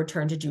for a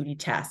return to duty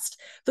test.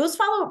 Those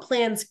follow-up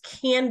plans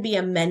can be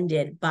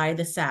amended by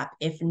the SAP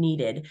if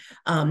needed.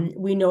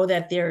 We know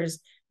that there's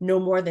no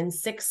more than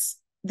 6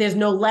 there's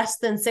no less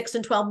than 6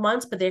 and 12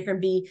 months, but there can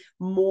be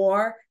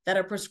more that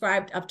are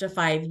prescribed up to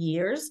 5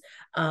 years.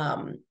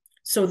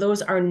 So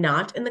those are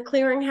not in the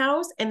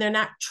clearinghouse, and they're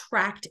not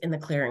tracked in the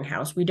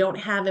clearinghouse. We don't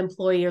have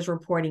employers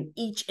reporting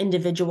each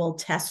individual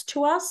test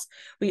to us.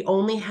 We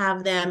only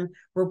have them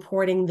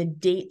reporting the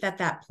date that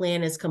that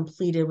plan is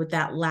completed with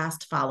that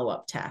last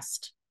follow-up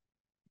test.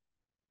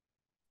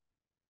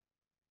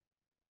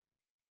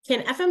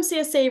 Can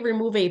FMCSA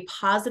remove a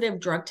positive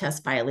drug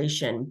test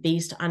violation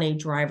based on a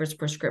driver's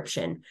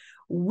prescription?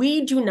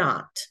 We do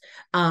not.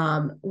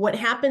 What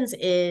happens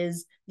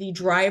is the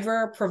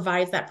driver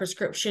provides that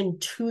prescription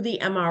to the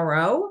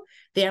MRO.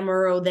 The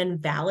MRO then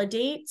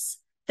validates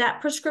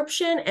that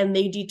prescription, and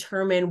they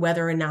determine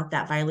whether or not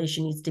that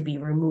violation needs to be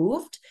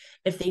removed.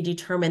 If they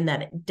determine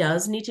that it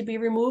does need to be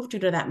removed due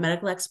to that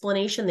medical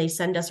explanation, they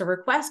send us a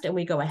request and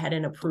we go ahead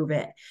and approve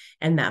it.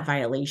 And that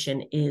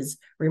violation is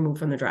removed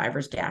from the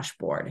driver's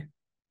dashboard.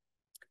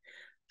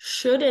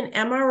 Should an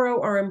MRO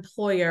or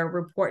employer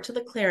report to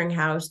the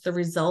clearinghouse the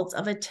results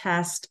of a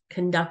test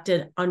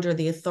conducted under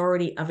the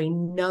authority of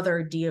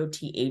another DOT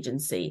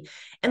agency?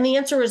 And the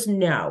answer is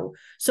no.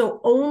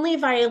 So only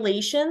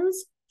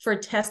violations for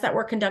tests that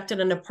were conducted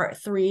under Part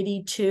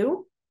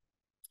 382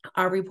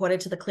 are reported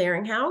to the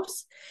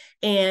clearinghouse,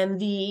 and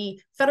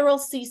the federal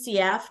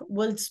CCF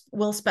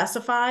will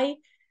specify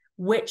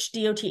which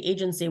DOT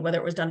agency, whether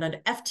it was done under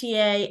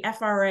FTA,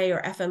 FRA,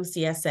 or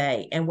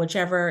FMCSA, and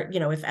whichever,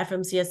 if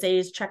FMCSA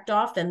is checked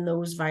off, then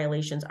those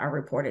violations are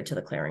reported to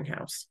the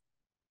clearinghouse.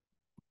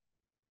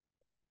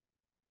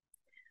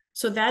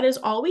 So that is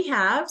all we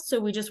have. So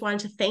we just wanted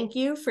to thank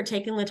you for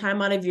taking the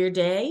time out of your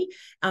day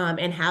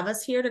and have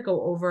us here to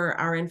go over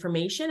our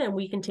information, and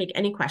we can take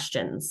any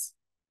questions.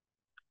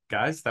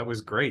 Guys, that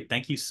was great.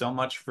 Thank you so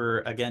much for,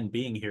 again,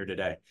 being here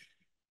today.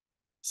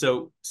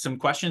 So some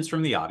questions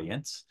from the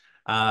audience.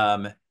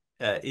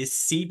 Is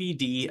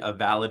CBD a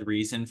valid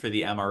reason for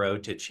the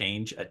MRO to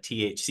change a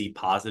THC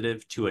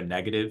positive to a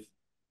negative?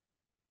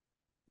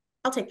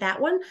 I'll take that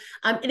one.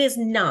 It is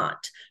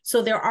not.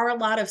 So there are a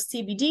lot of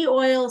CBD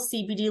oil,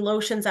 CBD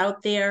lotions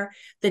out there.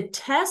 The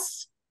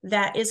test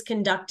that is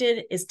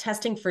conducted is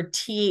testing for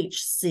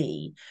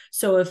THC.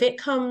 So if it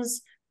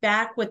comes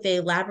back with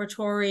a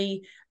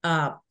laboratory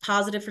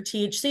positive for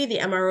THC, the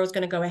MRO is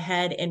going to go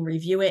ahead and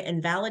review it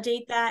and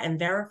validate that and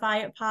verify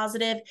it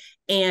positive.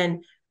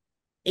 And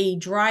a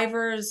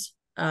driver's,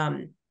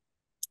 if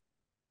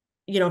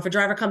a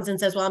driver comes and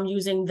says, well, I'm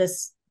using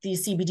these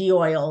CBD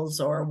oils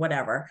or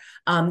whatever,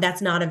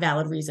 that's not a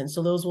valid reason.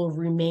 So those will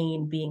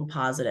remain being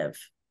positive.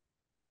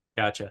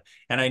 Gotcha.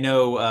 And I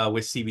know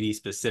with CBD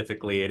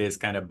specifically, it is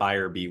kind of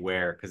buyer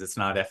beware because it's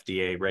not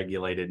FDA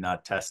regulated,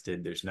 not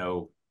tested. There's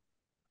no.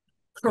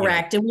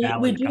 Correct. And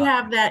we do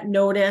have that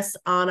notice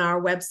on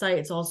our website.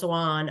 It's also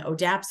on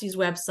ODAPSI's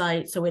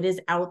website. So it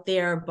is out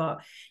there. But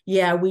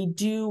yeah, we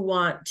do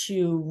want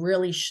to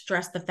really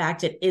stress the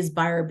fact it is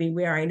buyer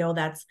beware. I know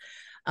that's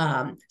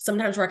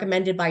sometimes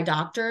recommended by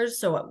doctors.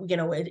 So,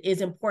 it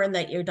is important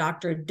that your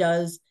doctor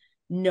does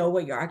know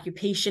what your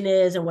occupation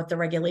is and what the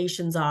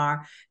regulations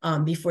are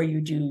before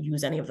you do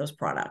use any of those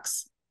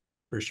products.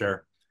 For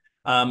sure.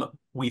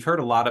 We've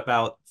heard a lot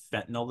about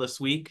fentanyl this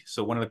week.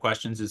 So one of the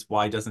questions is,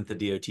 why doesn't the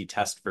DOT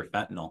test for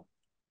fentanyl?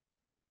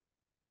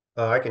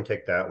 I can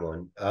take that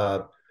one.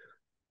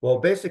 Well,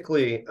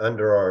 basically,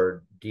 under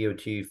our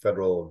DOT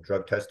federal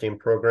drug testing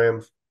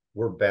programs,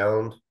 we're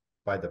bound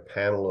by the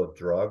panel of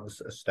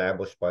drugs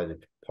established by the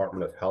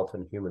Department of Health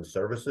and Human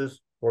Services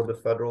for the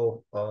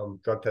federal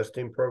drug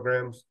testing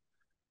programs.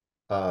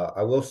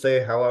 I will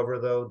say, however,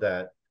 though,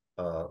 that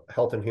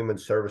Health and Human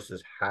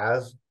Services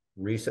has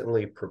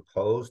recently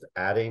proposed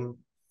adding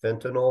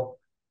fentanyl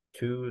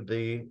to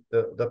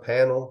the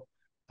panel,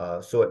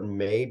 so it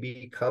may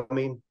be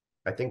coming.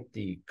 I think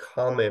the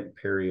comment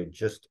period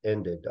just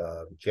ended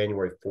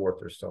January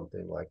 4th or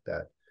something like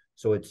that.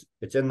 So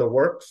it's in the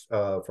works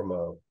from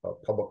a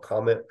public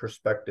comment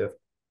perspective,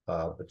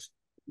 but it's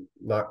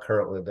not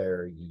currently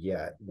there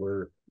yet.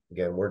 We're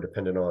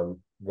dependent on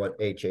what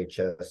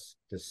HHS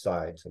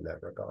decides in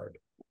that regard.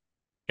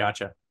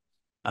 Gotcha.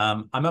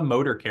 I'm a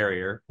motor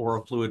carrier.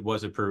 Oral fluid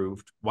was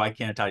approved. Why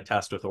can't I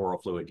test with oral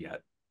fluid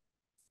yet?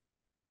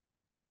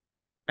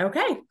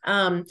 Okay.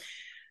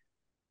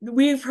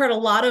 We've heard a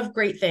lot of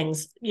great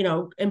things.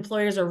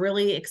 Employers are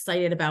really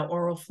excited about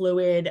oral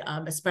fluid,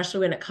 especially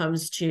when it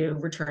comes to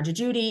return to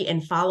duty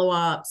and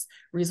follow-ups,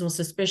 reasonable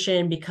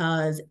suspicion,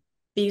 because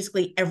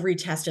basically every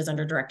test is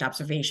under direct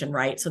observation,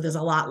 right? So there's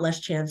a lot less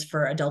chance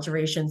for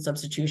adulteration,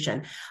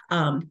 substitution.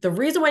 The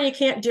reason why you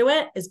can't do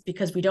it is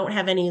because we don't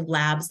have any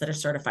labs that are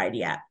certified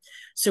yet.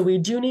 So we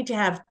do need to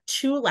have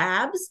 2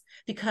 labs,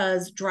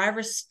 because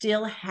drivers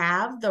still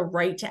have the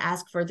right to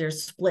ask for their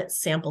split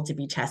sample to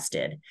be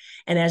tested.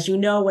 And as you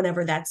know,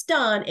 whenever that's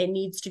done, it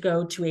needs to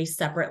go to a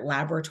separate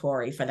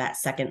laboratory for that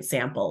second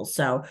sample.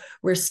 So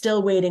we're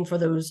still waiting for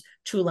those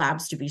 2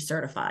 labs to be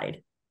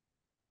certified.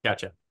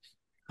 Gotcha.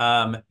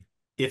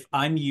 If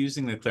I'm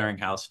using the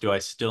clearinghouse, do I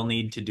still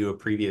need to do a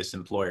previous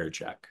employer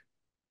check?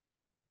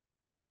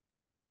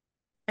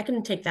 I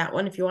can take that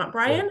one if you want,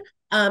 Brian.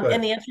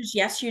 And the answer is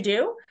yes, you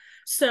do.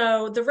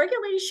 So the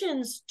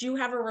regulations do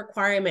have a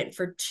requirement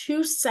for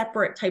two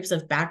separate types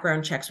of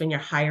background checks when you're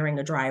hiring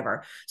a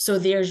driver. So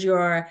there's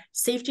your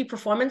safety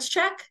performance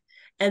check,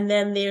 and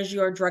then there's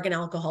your drug and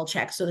alcohol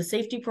check. So the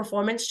safety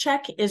performance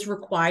check is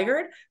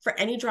required for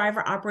any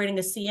driver operating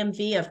a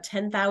CMV of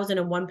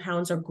 10,001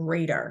 pounds or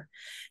greater.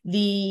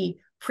 The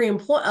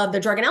the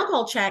drug and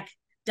alcohol check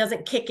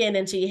doesn't kick in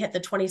until you hit the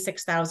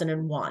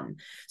 26,001.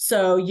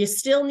 So you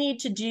still need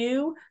to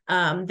do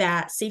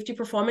that safety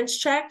performance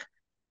check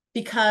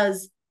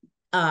because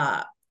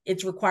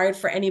it's required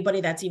for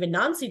anybody that's even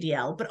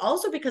non-CDL, but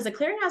also because the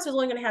clearinghouse is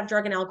only going to have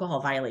drug and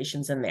alcohol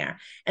violations in there.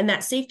 And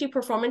that safety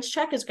performance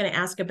check is going to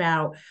ask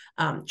about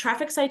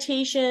traffic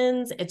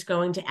citations. It's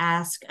going to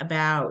ask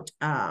about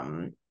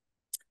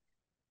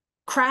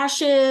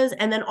crashes,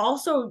 and then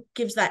also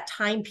gives that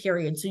time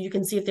period so you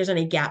can see if there's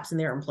any gaps in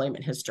their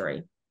employment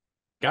history.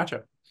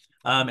 Gotcha.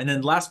 And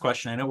then last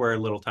question, I know we're a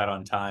little tight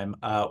on time.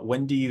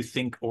 When do you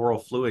think oral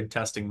fluid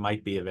testing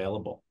might be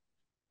available?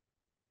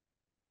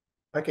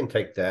 I can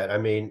take that. I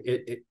mean,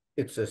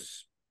 it's a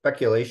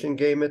speculation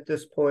game at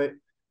this point,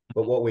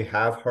 but what we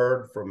have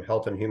heard from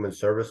Health and Human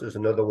Services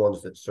and other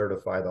ones that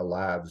certify the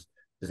labs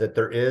is that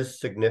there is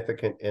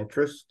significant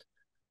interest.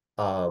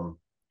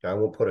 I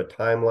won't put a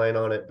timeline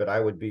on it, but I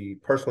would be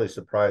personally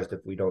surprised if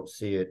we don't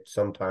see it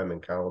sometime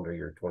in calendar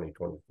year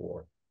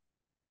 2024.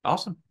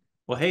 Awesome.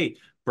 Well, hey,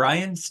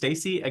 Bryan,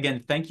 Stacy,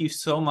 again, thank you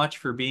so much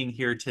for being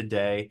here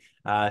today,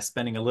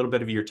 spending a little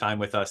bit of your time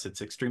with us.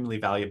 It's extremely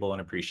valuable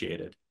and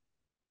appreciated.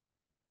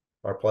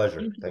 Our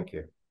pleasure. Thank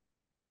you.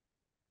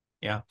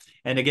 Yeah.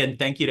 And again,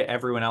 thank you to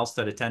everyone else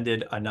that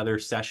attended another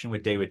session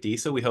with Day with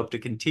DISA. We hope to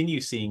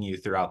continue seeing you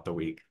throughout the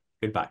week.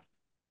 Goodbye.